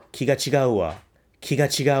 kiga chigau wa, kiga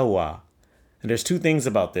chigau wa. And there's two things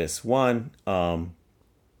about this. One,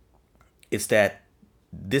 it's that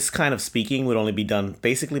this kind of speaking would only be done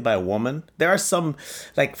basically by a woman. There are some,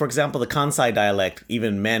 like, for example, the Kansai dialect,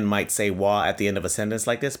 even men might say wa at the end of a sentence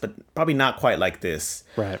like this, but probably not quite like this.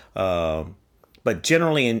 Right. But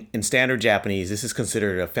generally in standard Japanese, this is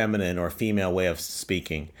considered a feminine or female way of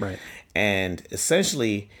speaking. Right. And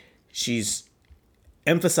essentially, she's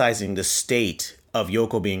emphasizing the state of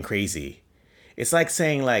Yoko being crazy. It's like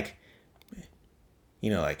saying, like,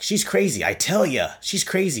 like, she's crazy, I tell ya. She's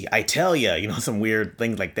crazy, I tell ya. Some weird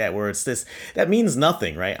things like that where it's this, that means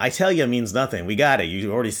nothing, right? I tell ya means nothing. We got it.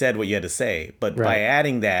 You already said what you had to say. But by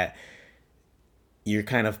adding that, you're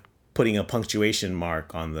kind of putting a punctuation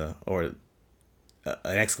mark on or an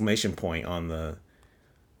exclamation point on the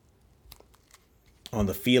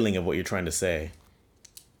feeling of what you're trying to say.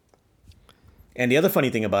 And the other funny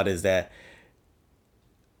thing about it is that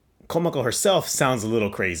Komako herself sounds a little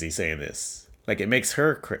crazy saying this. Like, it makes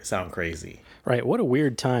her sound crazy. Right. What a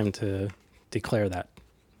weird time to declare that.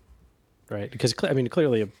 Right. Because,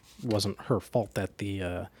 clearly it wasn't her fault that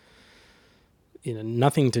the,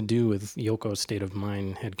 nothing to do with Yoko's state of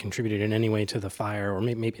mind had contributed in any way to the fire, or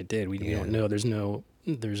maybe it did. We don't know.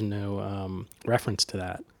 There's no reference to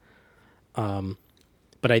that.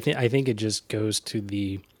 But I think it just goes to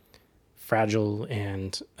the fragile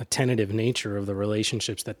and tentative nature of the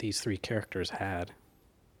relationships that these three characters had.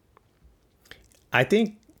 I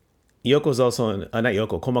think Yoko's also, not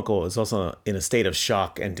Yoko, Komako is also in a state of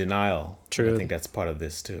shock and denial. True. I think that's part of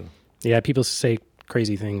this too. Yeah, people say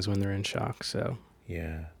crazy things when they're in shock, so.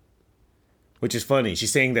 Yeah. Which is funny.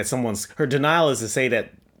 She's saying that her denial is to say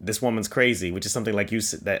that this woman's crazy, which is something like you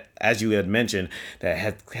said, that, as you had mentioned,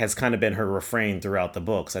 that has kind of been her refrain throughout the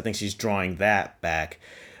books. I think she's drawing that back.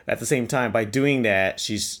 At the same time, by doing that,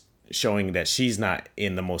 she's showing that she's not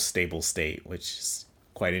in the most stable state, which is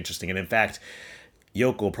quite interesting. And in fact,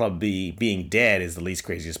 Yoko, probably being dead, is the least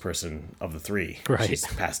craziest person of the three. Right. She's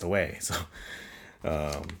passed away, so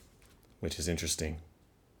which is interesting.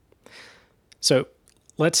 So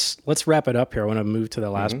let's wrap it up here. I want to move to the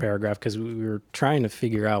last paragraph because we were trying to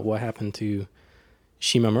figure out what happened to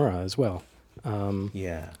Shimamura as well.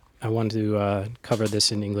 Yeah. I wanted to cover this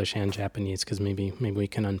in English and Japanese because maybe we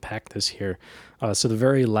can unpack this here. So the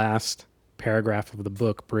very last paragraph of the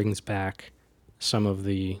book brings back some of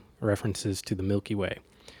the references to the Milky Way.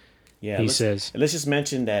 Yeah, let's just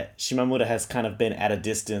mention that Shimamura has kind of been at a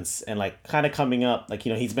distance and like kind of coming up, like,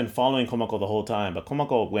 he's been following Komako the whole time, but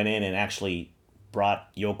Komako went in and actually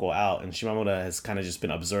brought Yoko out, and Shimamura has kind of just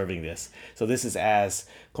been observing this. So this is as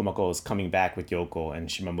Komako is coming back with Yoko and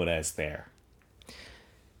Shimamura is there.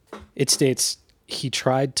 It states, he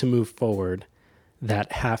tried to move forward,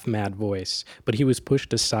 that half-mad voice, but he was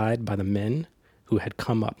pushed aside by the men who had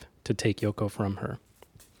come up to take Yoko from her.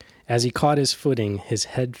 As he caught his footing, his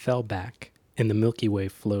head fell back, and the Milky Way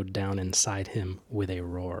flowed down inside him with a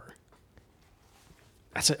roar.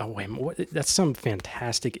 That's some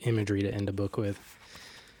fantastic imagery to end a book with.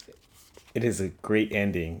 It is a great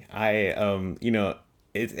ending.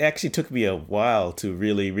 It actually took me a while to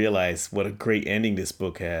really realize what a great ending this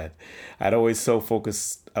book had. I was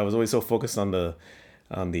always so focused on the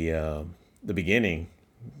beginning.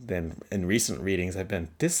 Then in recent readings,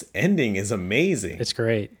 this ending is amazing. It's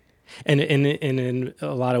great. And in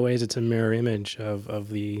a lot of ways, it's a mirror image of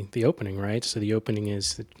the opening, right? So the opening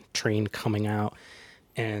is the train coming out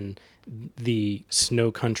and the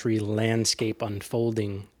snow country landscape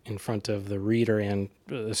unfolding in front of the reader and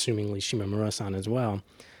assumingly Shimamura-san as well.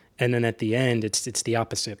 And then at the end, it's the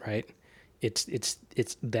opposite, right? It's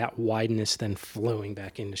that wideness then flowing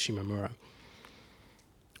back into Shimamura.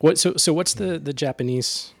 So what's the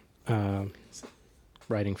Japanese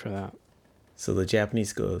writing for that? So the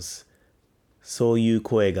Japanese goes, そういう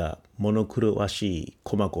声が物狂わしい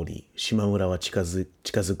駒子に島村は近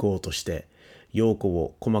づこうとして、陽子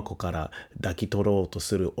を駒子から抱き取ろうと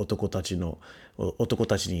する男たちに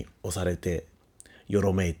押されてよ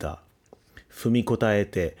ろめいた。踏みこたえ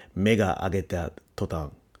て目が上げた途端、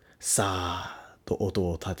さあと音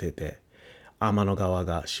を立てて、天の川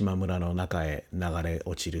が島村の中へ流れ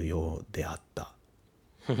落ちるようであった。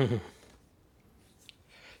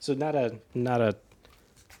So not a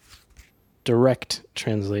direct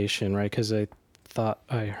translation, right? Because I thought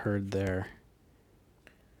I heard there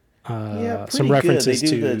some references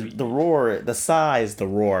to the roar. The sa is the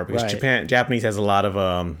roar because right. Japanese has a lot of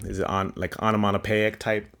like onomatopoeic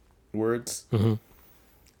type words. Mm-hmm.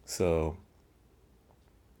 So,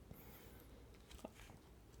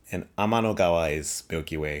 and Amanogawa is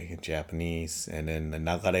Milky Way in Japanese, and then the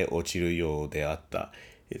nagare ochiru yo de atta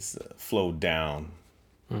is flowed down.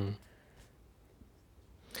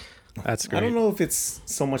 That's I don't great. know if it's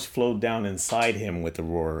so much flowed down inside him with the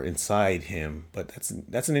roar inside him, but that's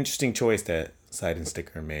an interesting choice that Side and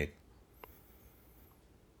Sticker made.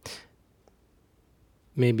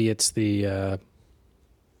 Maybe it's the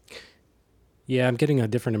yeah, I'm getting a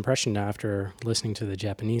different impression now after listening to the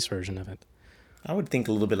Japanese version of it. I would think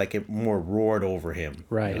a little bit like it more roared over him,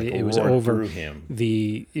 Right. like It was roared over through him.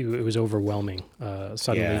 it was overwhelming.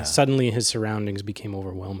 Yeah, Suddenly his surroundings became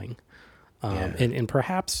overwhelming. yeah, And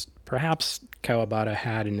perhaps Kawabata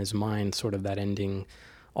had in his mind sort of that ending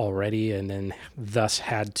already, and then thus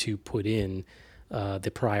had to put in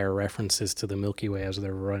the prior references to the Milky Way as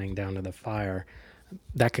they're running down to the fire.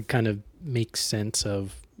 That could kind of make sense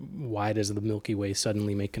of why does the Milky Way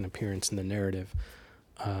suddenly make an appearance in the narrative.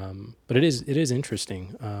 But it is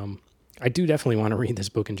interesting. I do definitely want to read this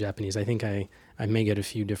book in Japanese. I think I may get a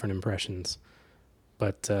few different impressions,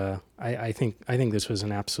 but I think this was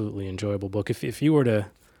an absolutely enjoyable book. If you were to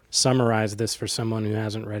summarize this for someone who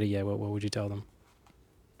hasn't read it yet, what would you tell them?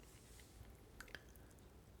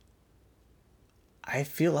 I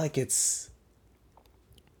feel like it's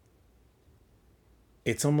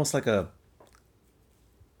almost like a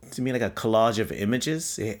to me like a collage of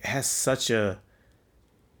images. It has such a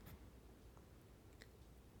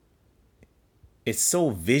it's so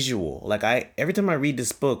visual. Like I every time I read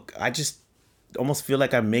this book, I just almost feel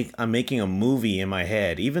like I'm making a movie in my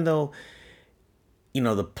head, even though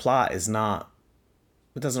the plot is not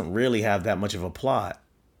it doesn't really have that much of a plot,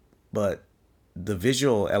 but the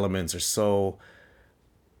visual elements are so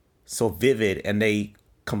vivid, and they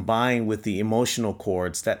combine with the emotional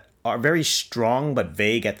chords that are very strong but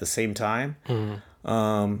vague at the same time.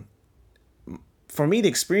 For me, the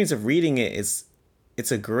experience of reading it is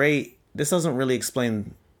it's a great. This doesn't really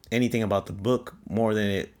explain anything about the book more than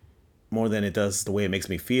it does the way it makes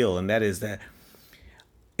me feel, and that is that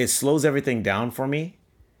it slows everything down for me,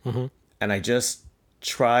 and I just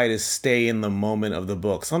try to stay in the moment of the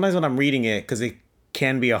book. Sometimes when I'm reading it, because it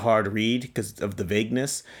can be a hard read because of the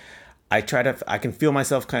vagueness, I can feel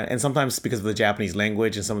myself kind of, and sometimes because of the Japanese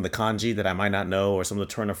language and some of the kanji that I might not know, or some of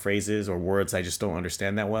the turn of phrases or words I just don't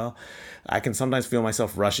understand that well, I can sometimes feel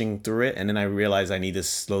myself rushing through it. And then I realize I need to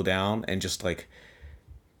slow down and just like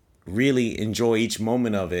really enjoy each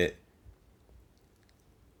moment of it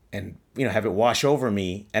and, have it wash over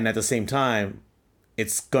me. And at the same time,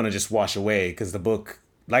 it's going to just wash away because the book,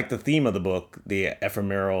 like the theme of the book, the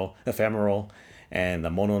ephemeral, and the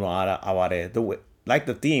mono no aware, like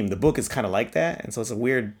the theme, the book is kind of like that. And so it's a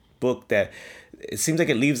weird book that it seems like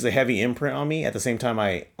it leaves a heavy imprint on me. At the same time,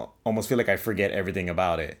 I almost feel like I forget everything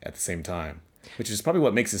about it at the same time, which is probably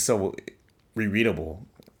what makes it so rereadable.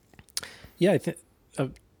 Yeah,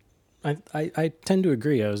 I tend to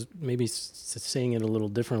agree. I was maybe saying it a little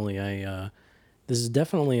differently. This is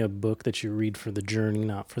definitely a book that you read for the journey,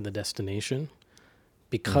 not for the destination,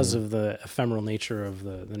 because of the ephemeral nature of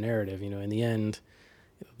the narrative. In the end,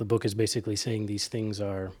 the book is basically saying these things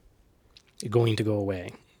are going to go away,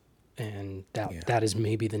 and that is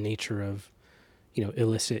maybe the nature of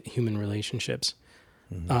illicit human relationships.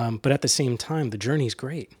 But at the same time, the journey is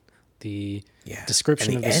great. The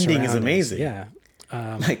description And of the the ending is surroundings, amazing. yeah,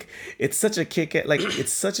 Like it's such a kick at like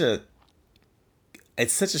it's such a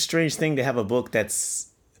strange thing to have a book that's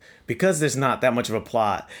because there's not that much of a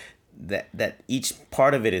plot that each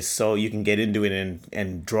part of it is so you can get into it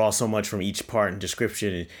and draw so much from each part and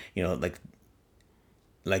description,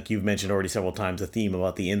 like you've mentioned already several times, the theme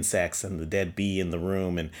about the insects and the dead bee in the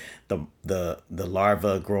room and the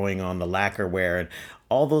larva growing on the lacquerware and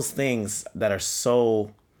all those things that are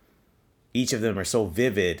so each of them are so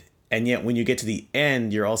vivid, and yet when you get to the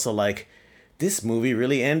end you're also like this movie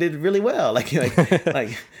really ended really well. Like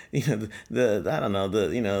the I don't know,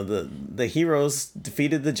 the heroes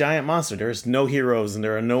defeated the giant monster. There's no heroes and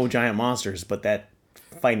there are no giant monsters, but that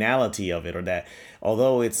finality of it, or that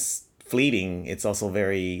although it's fleeting, it's also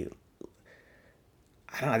very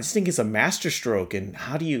I don't know, I just think it's a masterstroke. And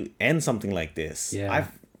how do you end something like this? Yeah. I've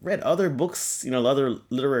read other books, other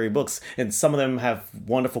literary books, and some of them have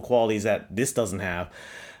wonderful qualities that this doesn't have.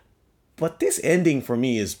 But this ending for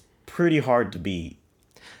me is pretty hard to beat.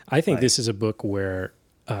 I think this is a book where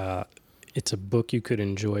it's a book you could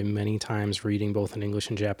enjoy many times reading both in English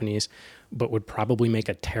and Japanese, but would probably make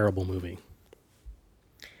a terrible movie.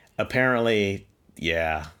 Apparently,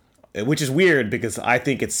 yeah. Which is weird because I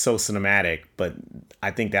think it's so cinematic, but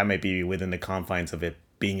I think that might be within the confines of it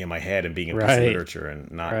being in my head and being a piece of literature and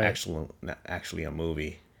not actually a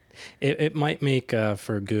movie. It might make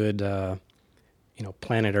for good,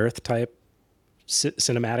 Planet Earth type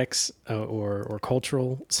cinematics or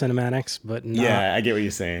cultural cinematics, but not. Yeah, I get what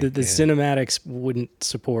you're saying. The Yeah. cinematics wouldn't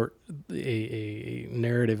support a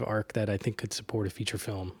narrative arc that I think could support a feature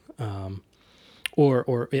film.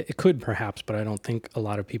 Or it could perhaps, but I don't think a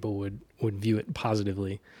lot of people would view it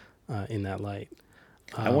positively in that light.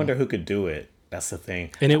 I wonder who could do it. That's the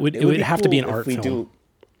thing. And it would be have to be an cool if art we film.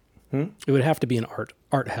 It would have to be an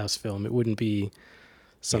art house film. It wouldn't be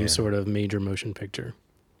some sort of major motion picture.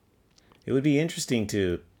 It would be interesting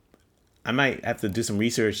to. I might have to do some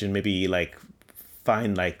research and maybe like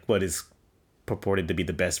find like what is purported to be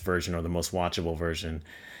the best version or the most watchable version,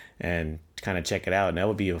 and kind of check it out. And that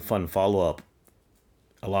would be a fun follow up,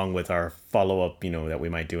 along with our follow up, that we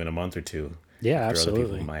might do in a month or two. Yeah, after absolutely.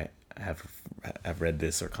 Other people might have read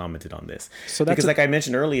this or commented on this. So that's because, like I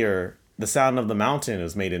mentioned earlier, The Sound of the Mountain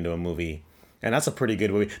was made into a movie, and that's a pretty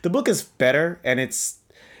good movie. The book is better, and it's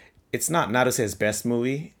not Naruse's best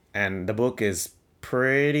movie, and the book is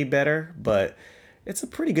pretty better, but it's a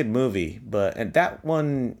pretty good movie. And that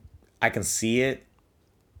one, I can see it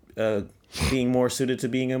being more suited to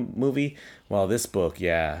being a movie. Well, this book,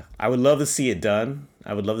 yeah, I would love to see it done.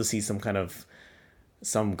 I would love to see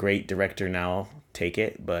some great director now take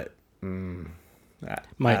it, but I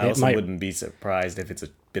also wouldn't be surprised if it's a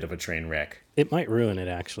bit of a train wreck. It might ruin it,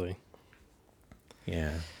 actually.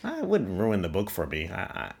 Yeah, it wouldn't ruin the book for me.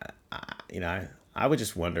 I would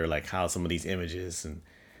just wonder like how some of these images and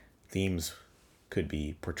themes could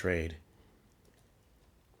be portrayed.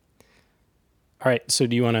 All right, so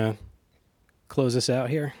do you want to close this out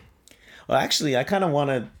here? Well, actually, I kind of want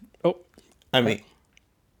to. Oh, I mean,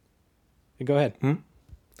 go ahead.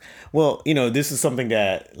 Well, this is something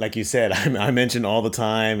that, like you said, I mention all the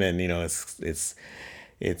time, and it's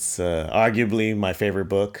arguably my favorite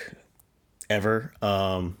book ever.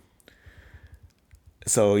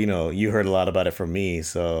 So you heard a lot about it from me.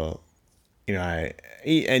 So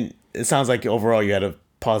and it sounds like overall you had a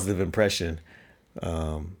positive impression.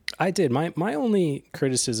 I did. My only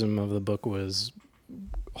criticism of the book was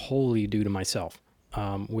wholly due to myself,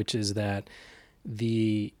 which is that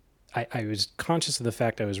I was conscious of the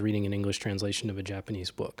fact I was reading an English translation of a Japanese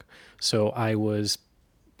book. So I was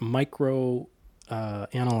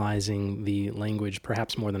analyzing the language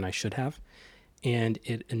perhaps more than I should have. And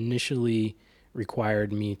it initially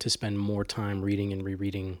required me to spend more time reading and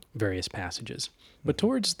rereading various passages. But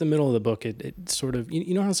towards the middle of the book, it sort of,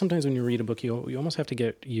 you know how sometimes when you read a book, you almost have to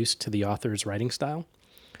get used to the author's writing style.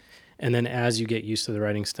 And then as you get used to the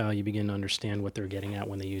writing style, you begin to understand what they're getting at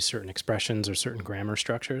when they use certain expressions or certain grammar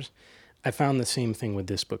structures. I found the same thing with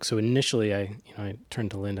this book. So initially I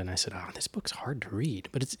turned to Linda and I said, this book's hard to read.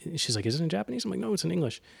 But she's like, is it in Japanese? I'm like, no, it's in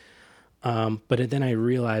English. But then I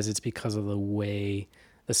realized it's because of the way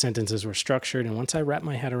the sentences were structured. And once I wrapped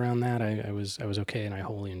my head around that, I was okay, and I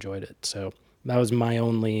wholly enjoyed it. So that was my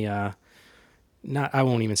only, I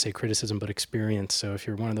won't even say criticism, but experience. So if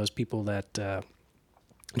you're one of those people that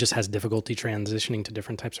just has difficulty transitioning to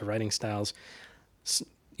different types of writing styles,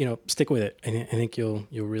 stick with it. I think you'll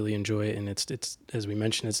really enjoy it. And it's as we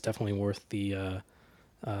mentioned, it's definitely worth the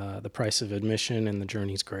price of admission, and the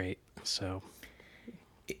journey's great. So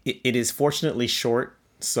it is fortunately short,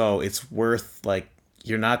 so it's worth, like,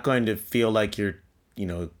 you're not going to feel like you're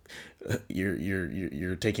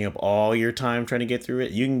taking up all your time trying to get through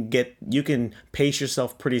it. You can pace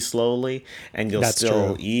yourself pretty slowly, and you'll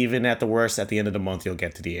still, even at the worst, at the end of the month, you'll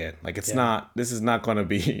get to the end. Like, this is not going to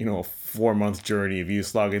be, a 4-month journey of you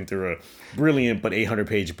slogging through a brilliant but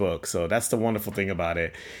 800-page book. So that's the wonderful thing about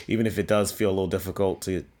it. Even if it does feel a little difficult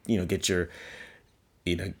to,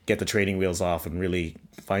 get the training wheels off and really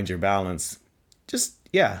find your balance.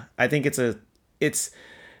 I think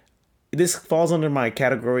this falls under my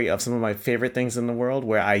category of some of my favorite things in the world,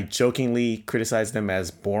 where I jokingly criticize them as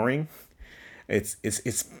boring. It's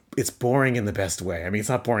boring in the best way. I mean, it's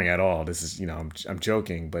not boring at all. This is, I'm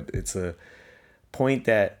joking, but it's a point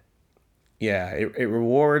that, it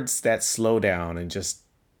rewards that slowdown and just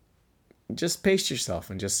pace yourself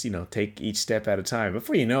and just, take each step at a time.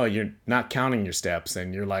 Before you know it, you're not counting your steps,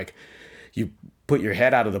 and you're like, you put your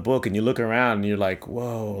head out of the book and you look around and you're like,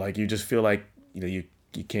 whoa, like you just feel like, you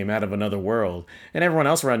came out of another world, and everyone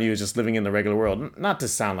else around you is just living in the regular world. Not to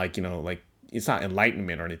sound like, like it's not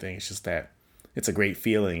enlightenment or anything. It's just that it's a great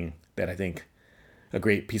feeling that I think a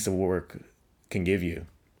great piece of work can give you.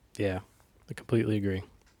 Yeah, I completely agree.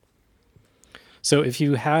 So if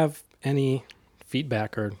you have any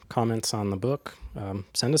feedback or comments on the book,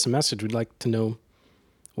 send us a message. We'd like to know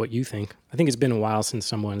what you think. I think it's been a while since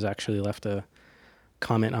someone's actually left a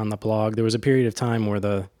comment on the blog. There was a period of time where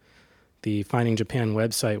the Finding Japan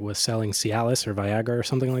website was selling Cialis or Viagra or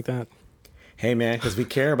something like that. Hey man, because we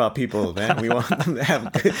care about people, man. We want them to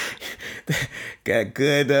have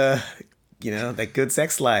good, that good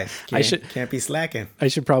sex life. Can't be slacking. I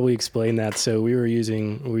should probably explain that. So we were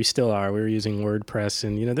using WordPress,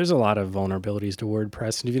 and there's a lot of vulnerabilities to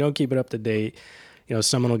WordPress, and if you don't keep it up to date,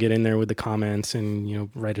 someone will get in there with the comments and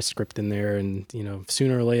write a script in there, and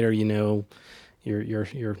sooner or later, you're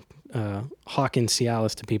hawking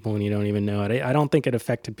Cialis to people and you don't even know it. I don't think it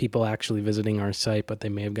affected people actually visiting our site, but they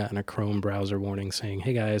may have gotten a Chrome browser warning saying,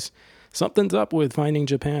 "Hey guys, something's up with Finding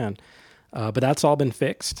Japan." But that's all been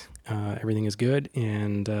fixed. Everything is good,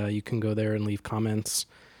 and you can go there and leave comments,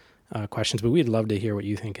 questions. But we'd love to hear what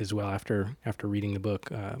you think as well after reading the book.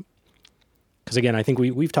 Because again, I think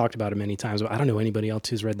we've talked about it many times, but I don't know anybody else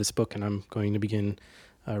who's read this book, and I'm going to begin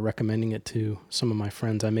recommending it to some of my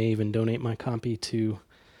friends. I may even donate my copy to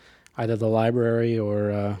either the library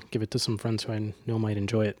or give it to some friends who I know might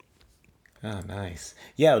enjoy it. Oh, nice.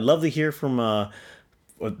 Yeah, I'd love to hear from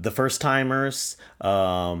the first timers,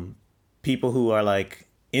 people who are like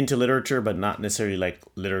into literature but not necessarily like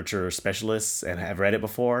literature specialists and have read it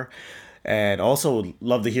before. And also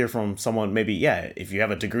love to hear from someone, maybe, if you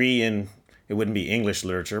have a degree in, it wouldn't be English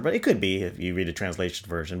literature, but it could be if you read a translation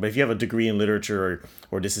version. But if you have a degree in literature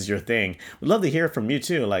or this is your thing, we'd love to hear from you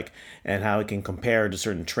too, and how it can compare to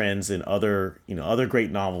certain trends in other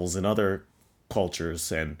great novels in other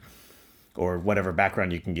cultures or whatever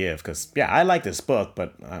background you can give. Because I like this book,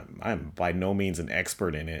 but I'm by no means an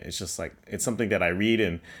expert in it. It's just like, it's something that I read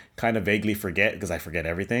and kind of vaguely forget, because I forget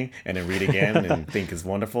everything, and then read again and think is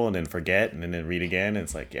wonderful, and then forget, and then read again. And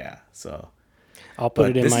it's like, so. I'll put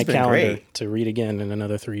it in my calendar to read again in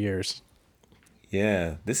another 3 years.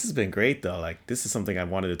 Yeah, this has been great though. Like, this is something I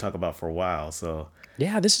wanted to talk about for a while. So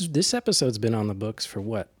yeah, this episode's been on the books for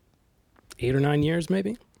what, 8 or 9 years,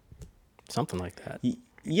 maybe, something like that.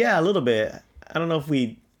 Yeah, a little bit. I don't know if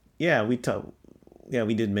we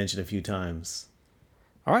did mention a few times.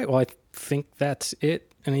 All right. Well, I think that's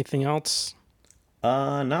it. Anything else?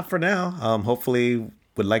 Not for now. Hopefully,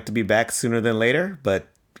 would like to be back sooner than later, but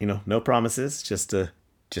no promises. Just a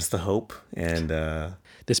hope. And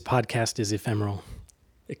this podcast is ephemeral.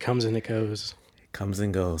 It comes and it goes. It comes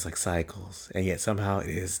and goes like cycles, and yet somehow it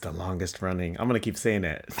is the longest running. I'm gonna keep saying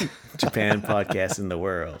that Japan podcast in the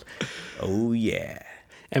world. Oh yeah.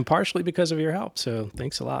 And partially because of your help. So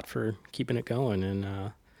thanks a lot for keeping it going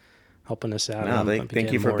and helping us out. No,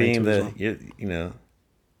 thank you for being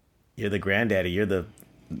you're the granddaddy. You're the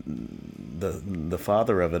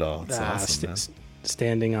father of it all. It's awesome.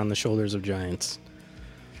 Standing on the shoulders of giants.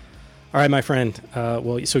 All right, my friend.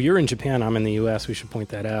 So you're in Japan. I'm in the U.S. We should point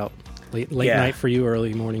that out. Late night for you,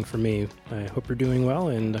 early morning for me. I hope you're doing well,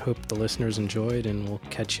 and I hope the listeners enjoyed, and we'll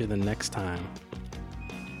catch you the next time.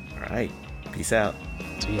 All right. Peace out.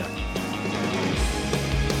 See ya.